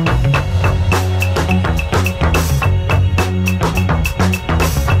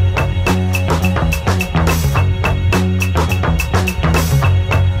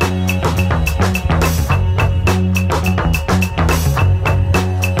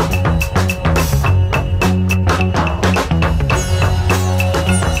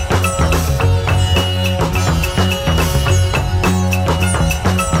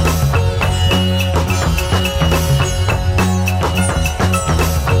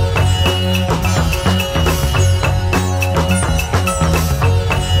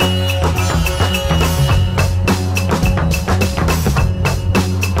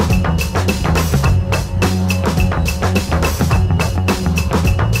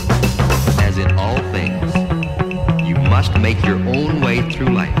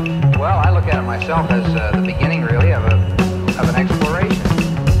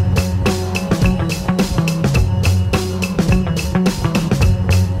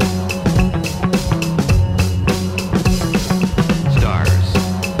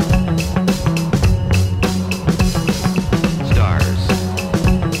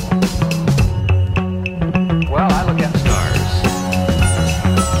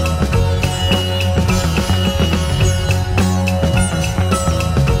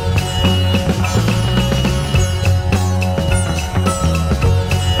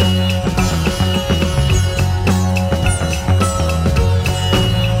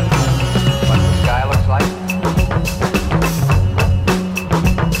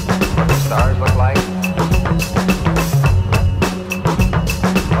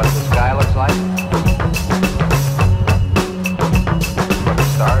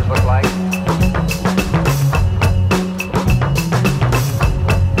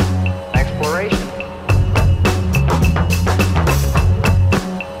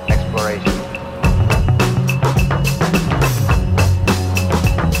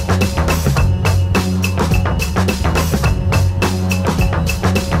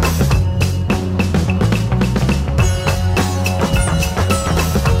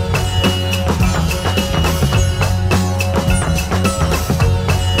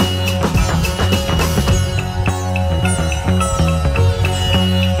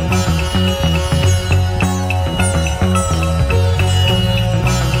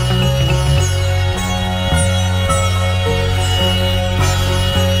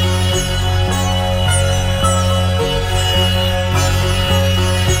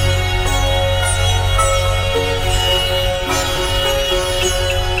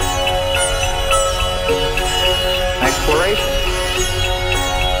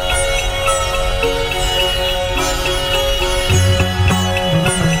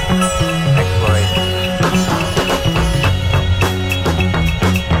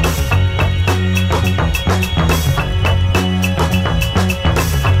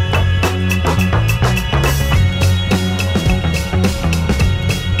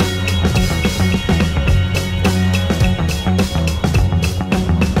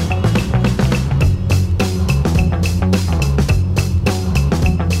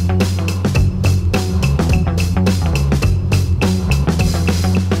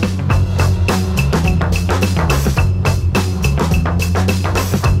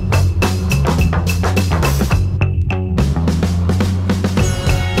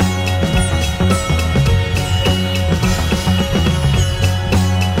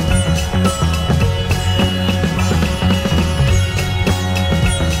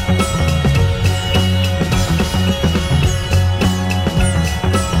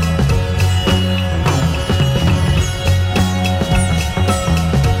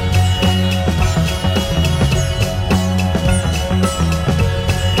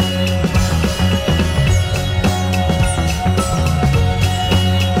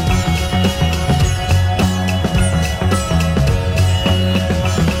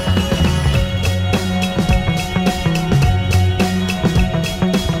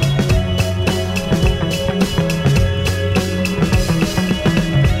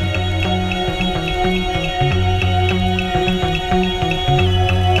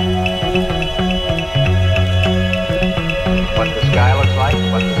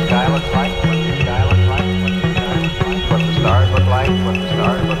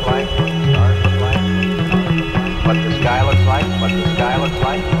 like, what the sky looks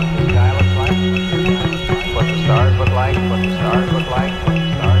like, what the sky looks like, what the stars look like, what the stars look like, what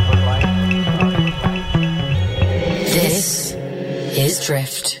the stars look like. This is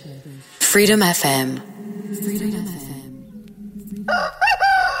Drift. Freedom FM.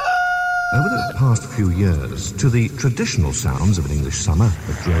 Over the past few years, to the traditional sounds of an English summer,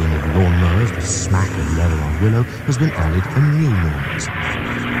 the drone of lawnmowers, the smack of leather on willow, has been added a new noise.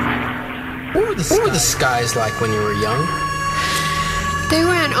 What were the skies like when you were young? They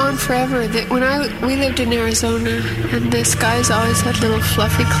went on forever. We lived in Arizona, and the skies always had little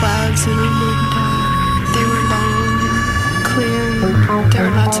fluffy clouds in them, and they were long and clear, and there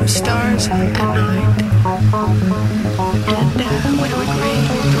were lots of stars at night. And when it would rain,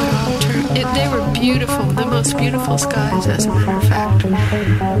 they were beautiful, the most beautiful skies, as a matter of fact.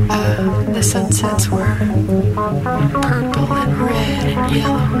 The sunsets were purple and red and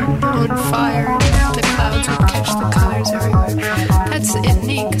yellow and on fire, and the clouds would catch the colors everywhere. That's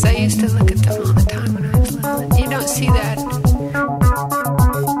neat, because I used to look at them all the time when I was little. You don't see that.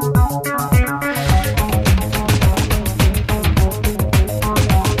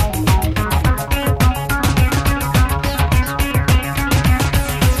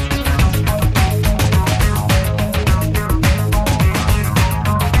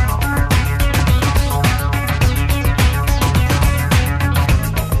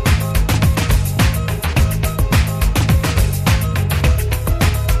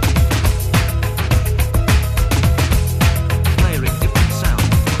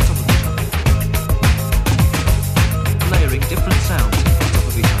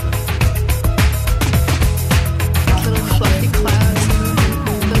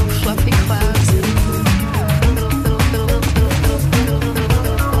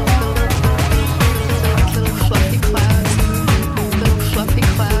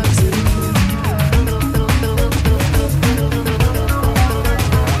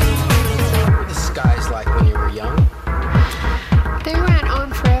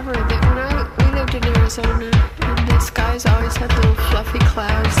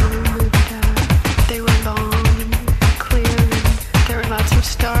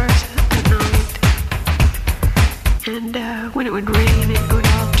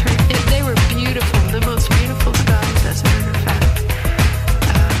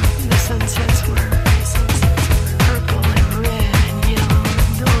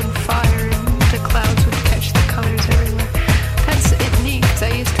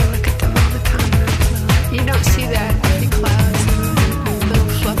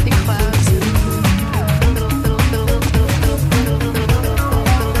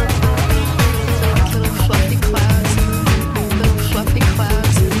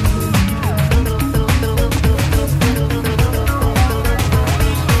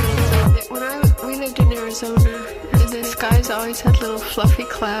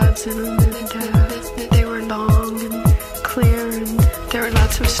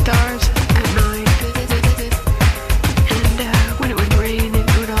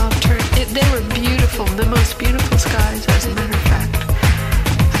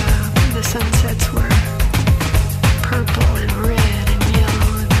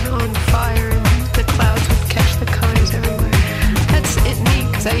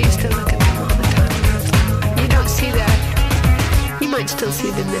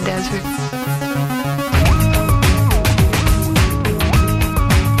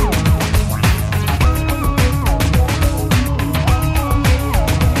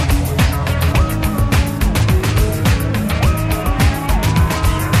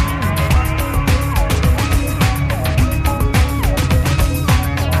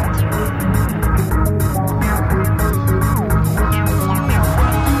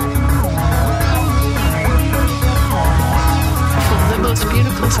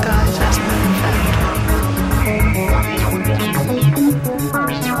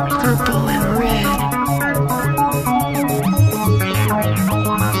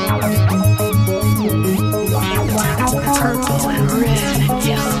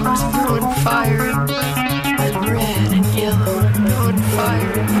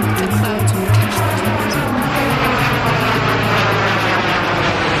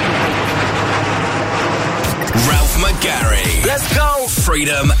 McGarry. Let's go.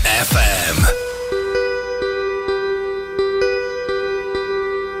 Freedom FM.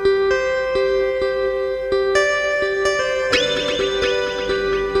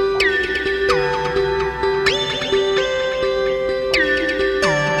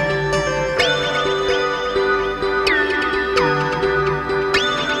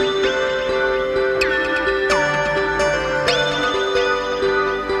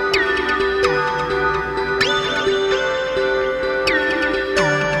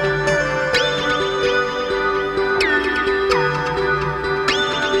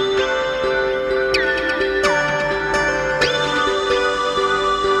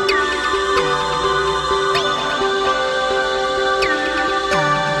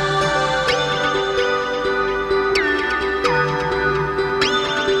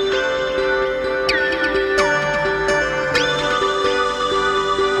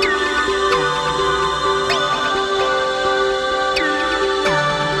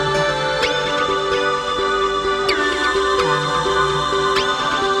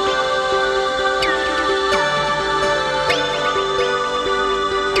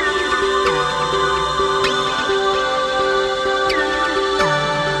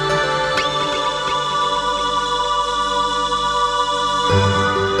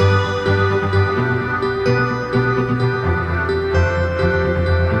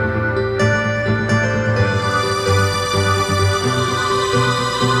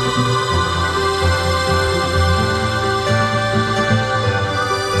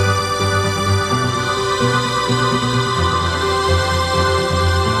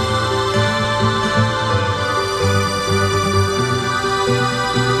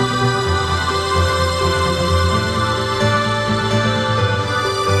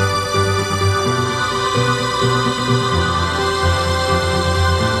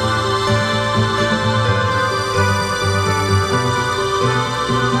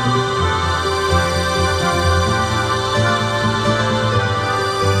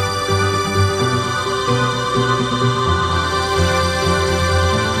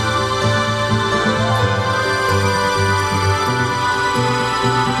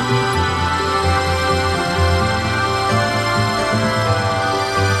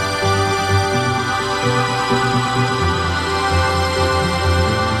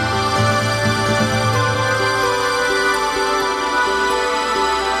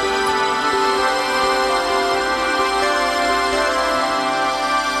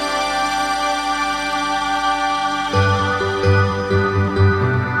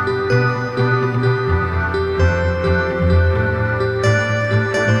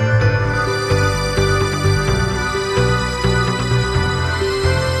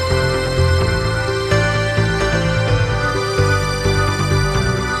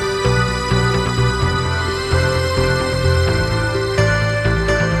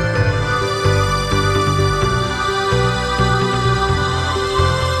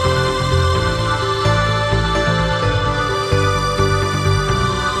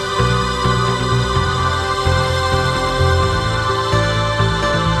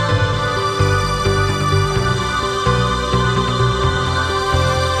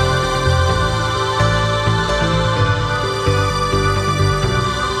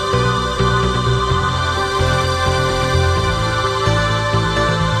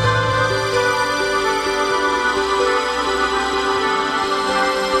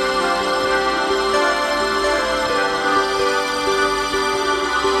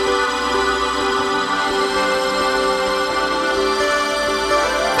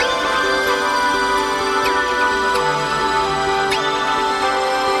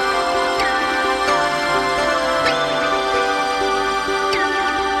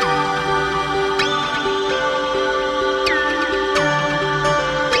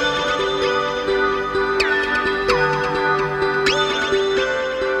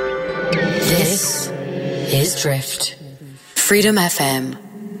 is Drift. Freedom FM.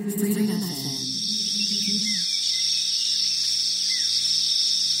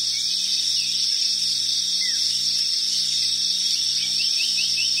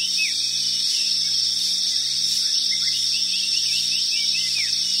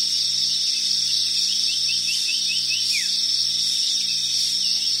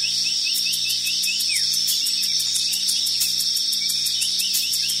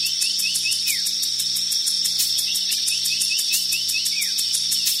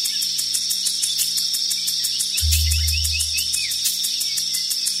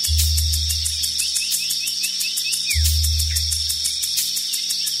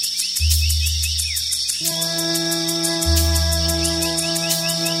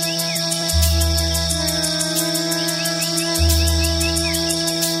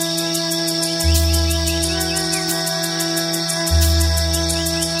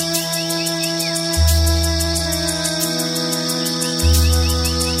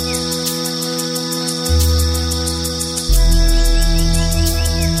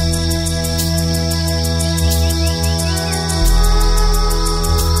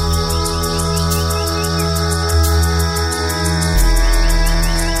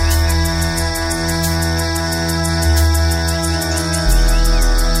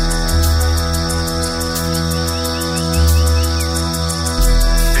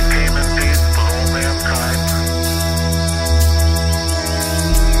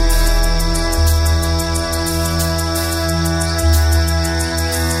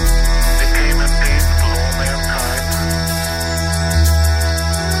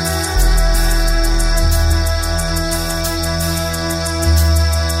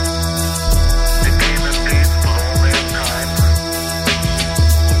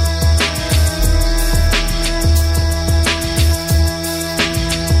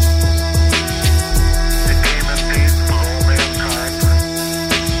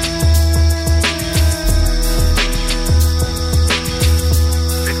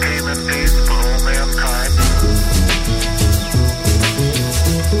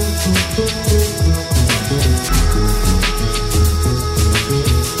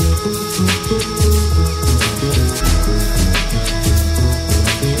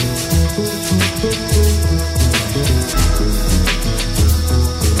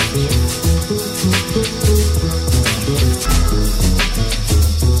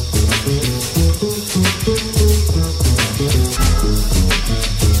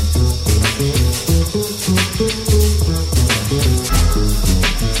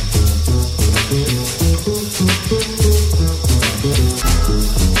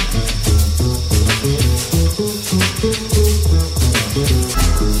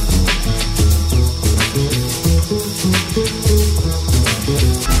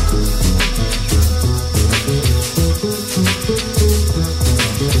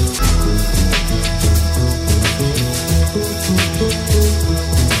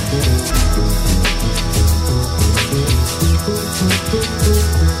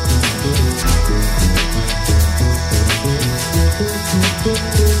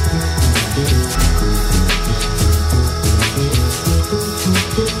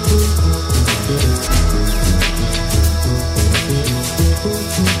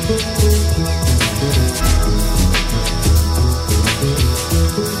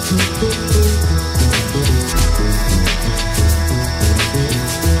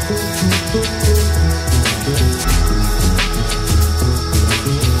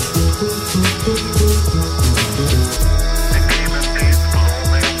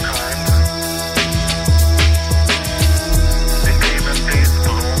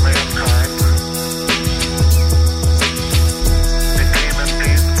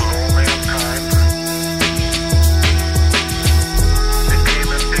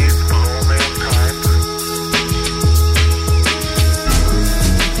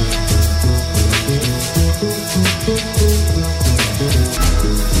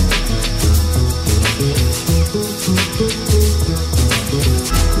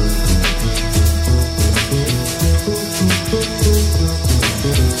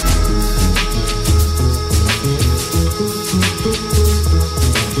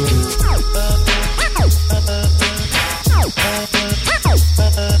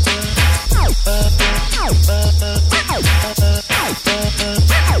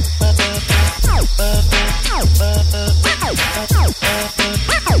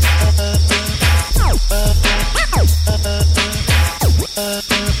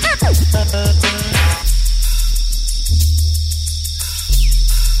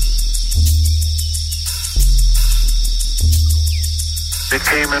 It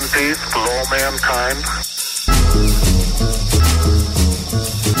came in peace for all mankind.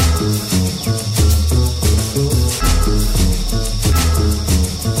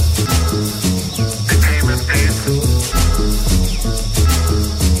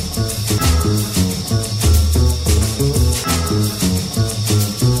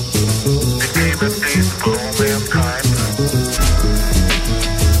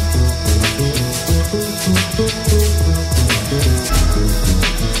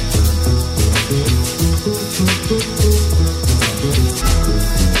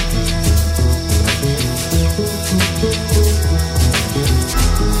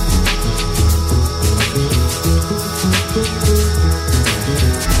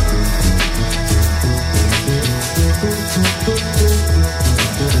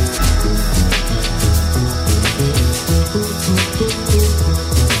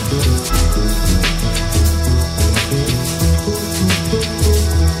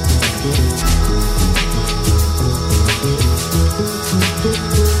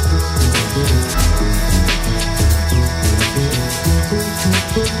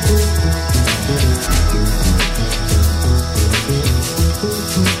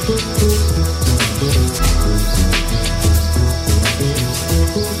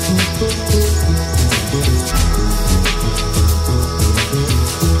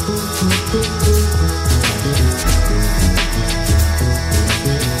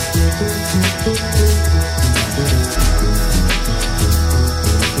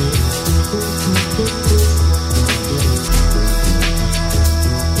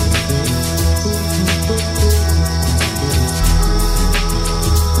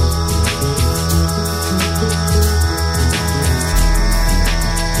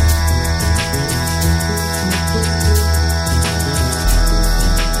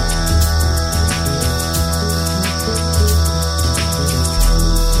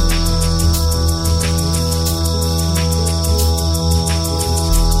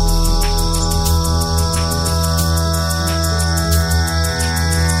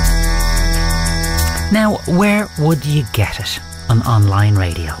 where would you get it? On online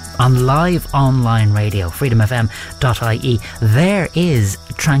radio, on live online radio, freedomfm.ie. There is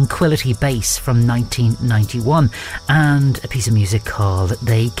Tranquility Base from 1991 and a piece of music called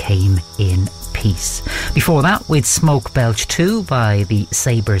They Came in Peace. Before that, we'd Smoke Belch 2 by the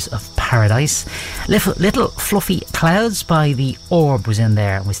Sabres of Paradise. Little Fluffy Clouds by the Orb was in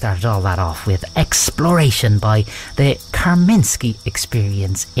there, and we started all that off with Exploration by the Karminski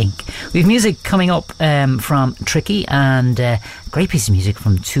Experience Inc. We've music coming up from Tricky and great piece of music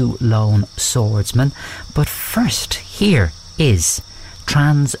from Two Lone Swordsmen. But first, here is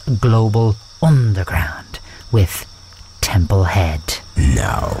Trans Global Underground with Temple Head.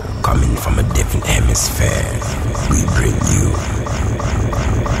 Now, coming from a different hemisphere, we bring you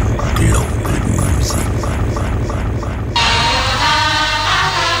global music.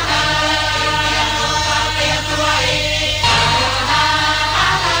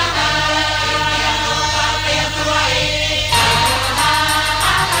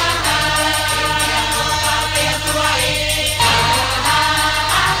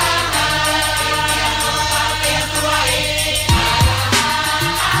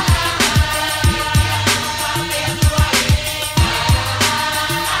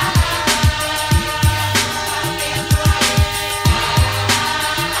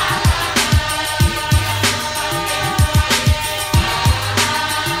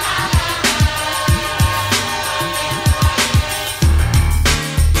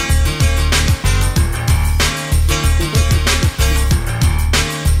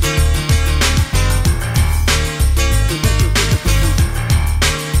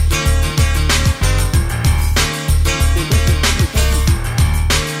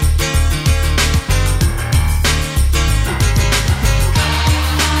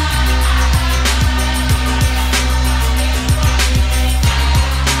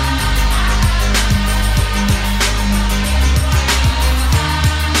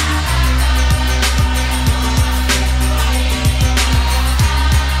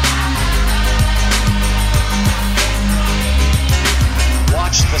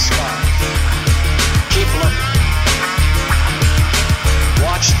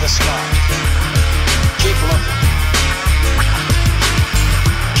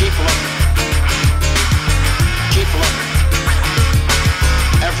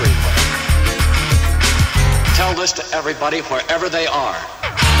 Everybody, wherever they are.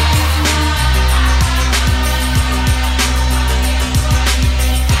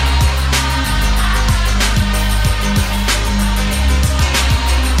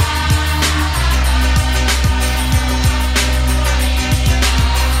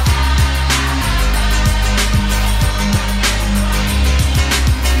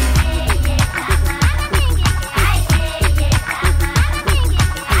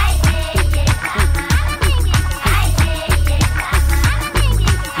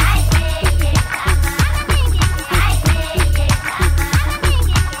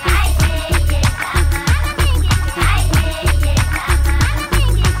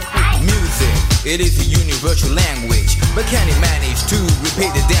 It is a universal language, but can it manage to repay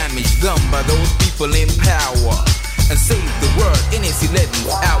the damage done by those people in power and save the world in its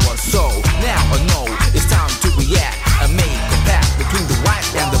 11th hour? So now I know it's time to react and make a pact between the white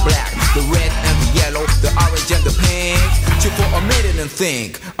and the black, the red and the yellow, the orange and the pink. Chill for a minute and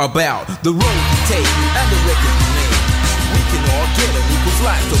think about the road we take and the record we make. We can all get an equal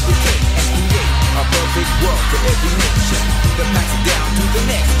slice of the cake and create a perfect world for every nation that passes down to the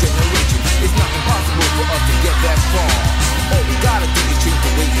next generation. It's not impossible for us to get that far. All we gotta do is change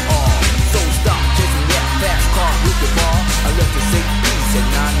the way we are. So stop chasing that fast car with the bar and let's just say peace and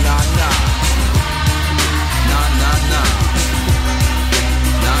nah nah nah. Nah nah nah.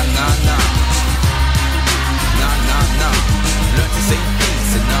 Nah nah nah. Nah nah nah. Learn to say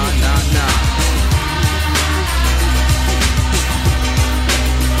peace and nah nah nah.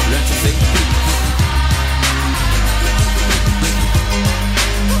 Learn to say peace.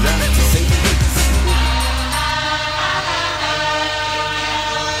 Learn to say peace.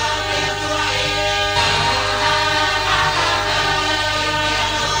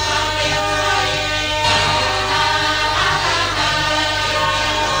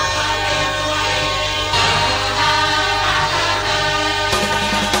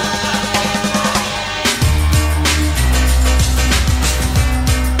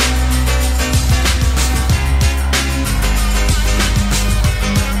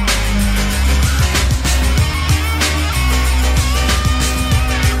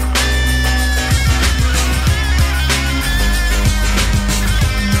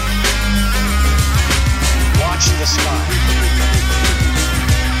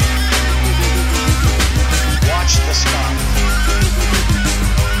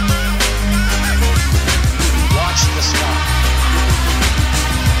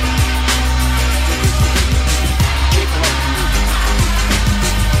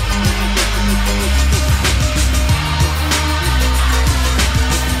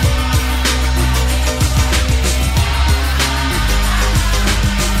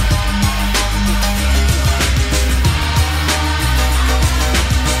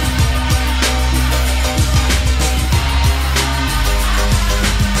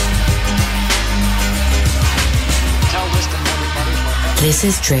 This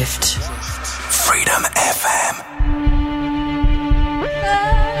is Drift. Freedom FM.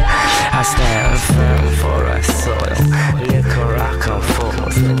 I stand firm for a soil. Liquor rock and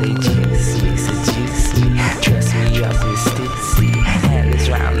forth, and they juice me, seduce me, dress me up in stitsy. Hell is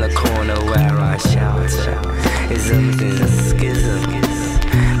round the corner where I shelter. Isms and schisms,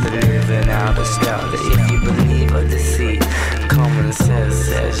 the living out of shelter. If you believe or deceit, common sense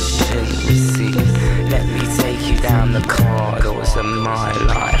says shouldn't receive. Let me take you down the corridors of my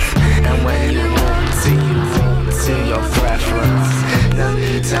life. And when you walk to your preference. No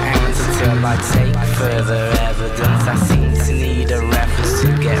need to answer till I take further evidence. I seem to need a reference to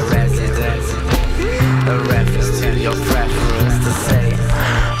get residence. A reference to your preference to say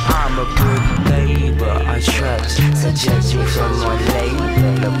I'm a good neighbor. I trust, so judge me from my label.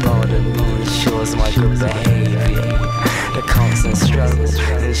 The bottom ensures my good behavior. The constant struggle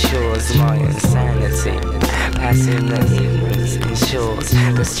ensures my insanity. Passing the ignorance ensures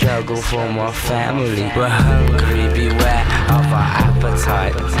the struggle for my family. We're hungry, beware of our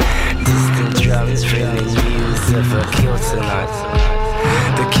appetite. Distant drums ringing news of a kill tonight.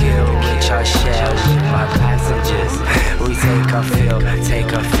 The kill which I share with my passengers. We take our fill,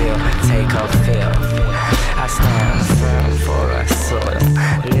 take our fill, take our fill. I stand firm for a soil.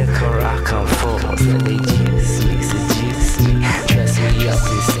 Liquor rock and forth, and they juice me, seduce me, dress me up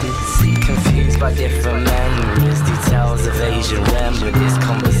in stitsy. Confused by different memories, details of Asian remedies,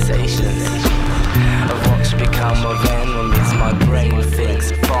 conversations of what's become of enemies. My brain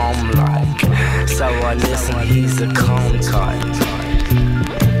thinks bomb-like, so I listen, he's a calm type.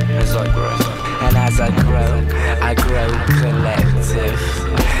 As I grow, and as I grow collective.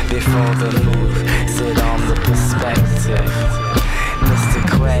 Before the move, sit on the perspective. Mr.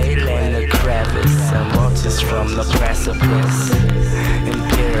 Quail in the crevice and watches from the precipice.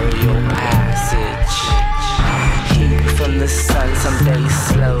 Imperial passage. Heat from the sun someday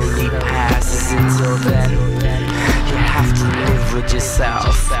slowly passes. Until then, you have to live with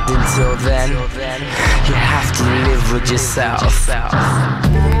yourself. Until then, you have to live with yourself.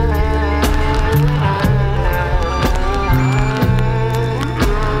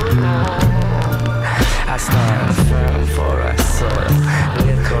 I stand firm for a soil.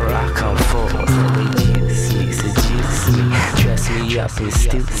 Liquor rock and forth, they juice me, seduce me, dress me up in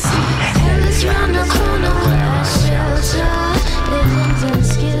stitsy. Hell is round the corner where I shelter. Living in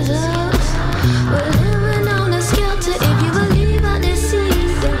skittles. We're living on a skelter. If you believe I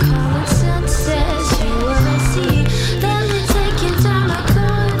deceive, then common sense says you wanna see. Let me take you down the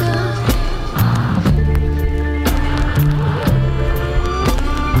corridor.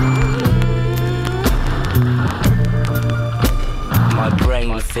 My brain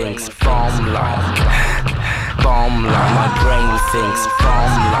thinks bomb-like. My brain thinks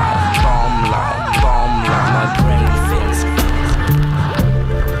bomb-like. My brain thinks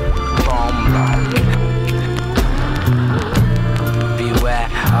bomb-like. Beware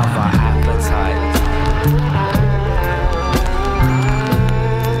of our appetite.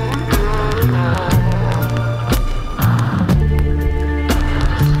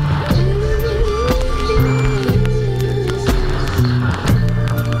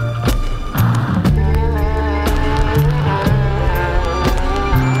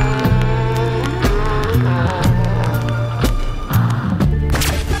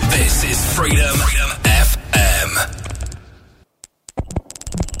 Freedom FM.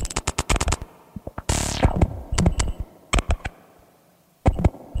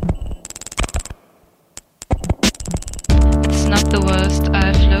 It's not the worst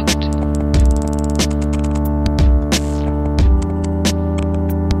I've looked.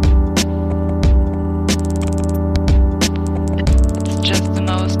 It's just the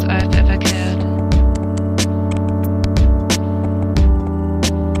most I've ever cared.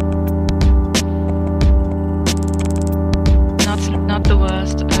 Not the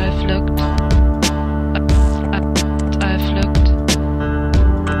worst I've looked. I've looked.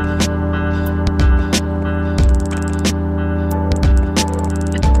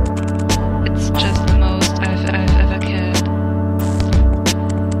 It's just the most I've ever cared.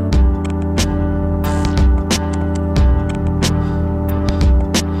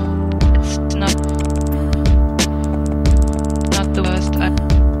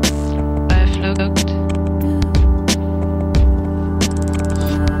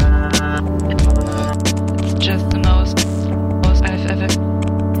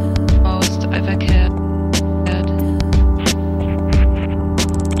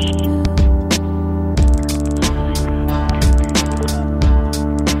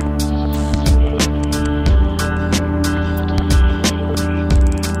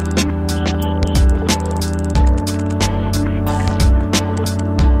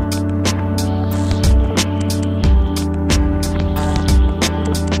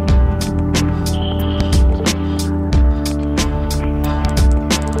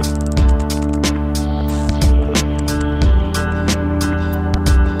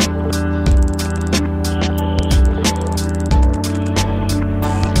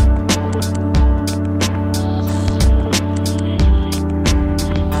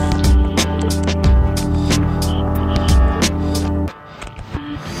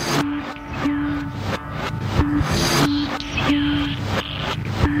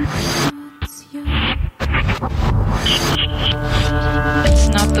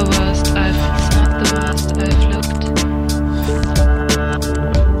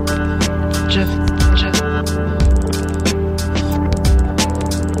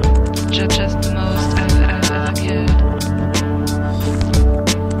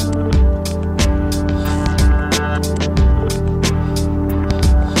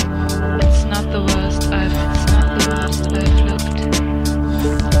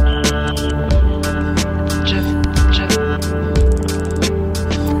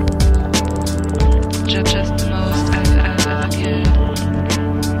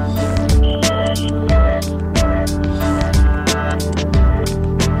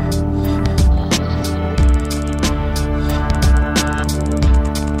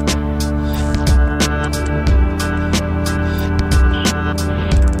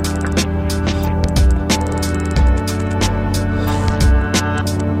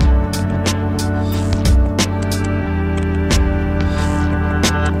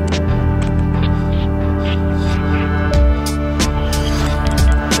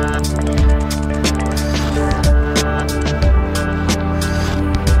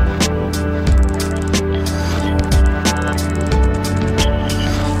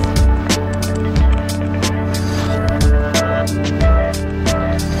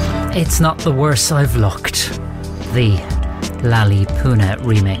 It's not the worse I've looked. The Lally Puna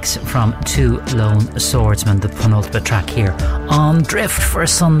remix from Two Lone Swordsmen, the penultimate track here on Drift for a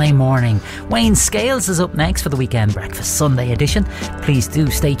Sunday morning. Wayne Scales is up next for the Weekend Breakfast Sunday edition. Please do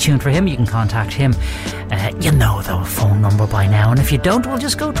stay tuned for him. You can contact him. You know the phone number by now, and if you don't, we'll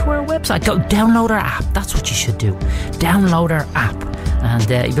just go to our website. Go download our app. That's what you should do. Download our app, and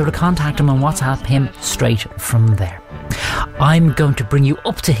you'll be able to contact him and WhatsApp him straight from there. I'm going to bring you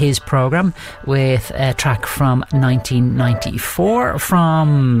up to his programme with a track from 1994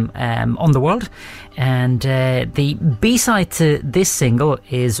 from Underworld, and the B-side to this single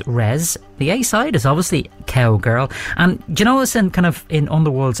is Rez. The A-side is obviously Cowgirl, and do you notice in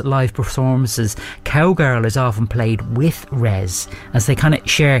Underworld's live performances, Cowgirl is often played with Rez as they kind of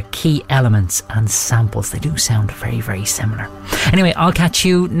share key elements and samples. They do sound very, very similar. Anyway, I'll catch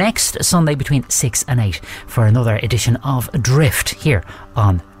you next Sunday between 6 and 8 for another edition of Drift here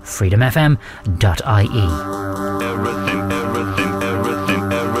on freedomfm.ie.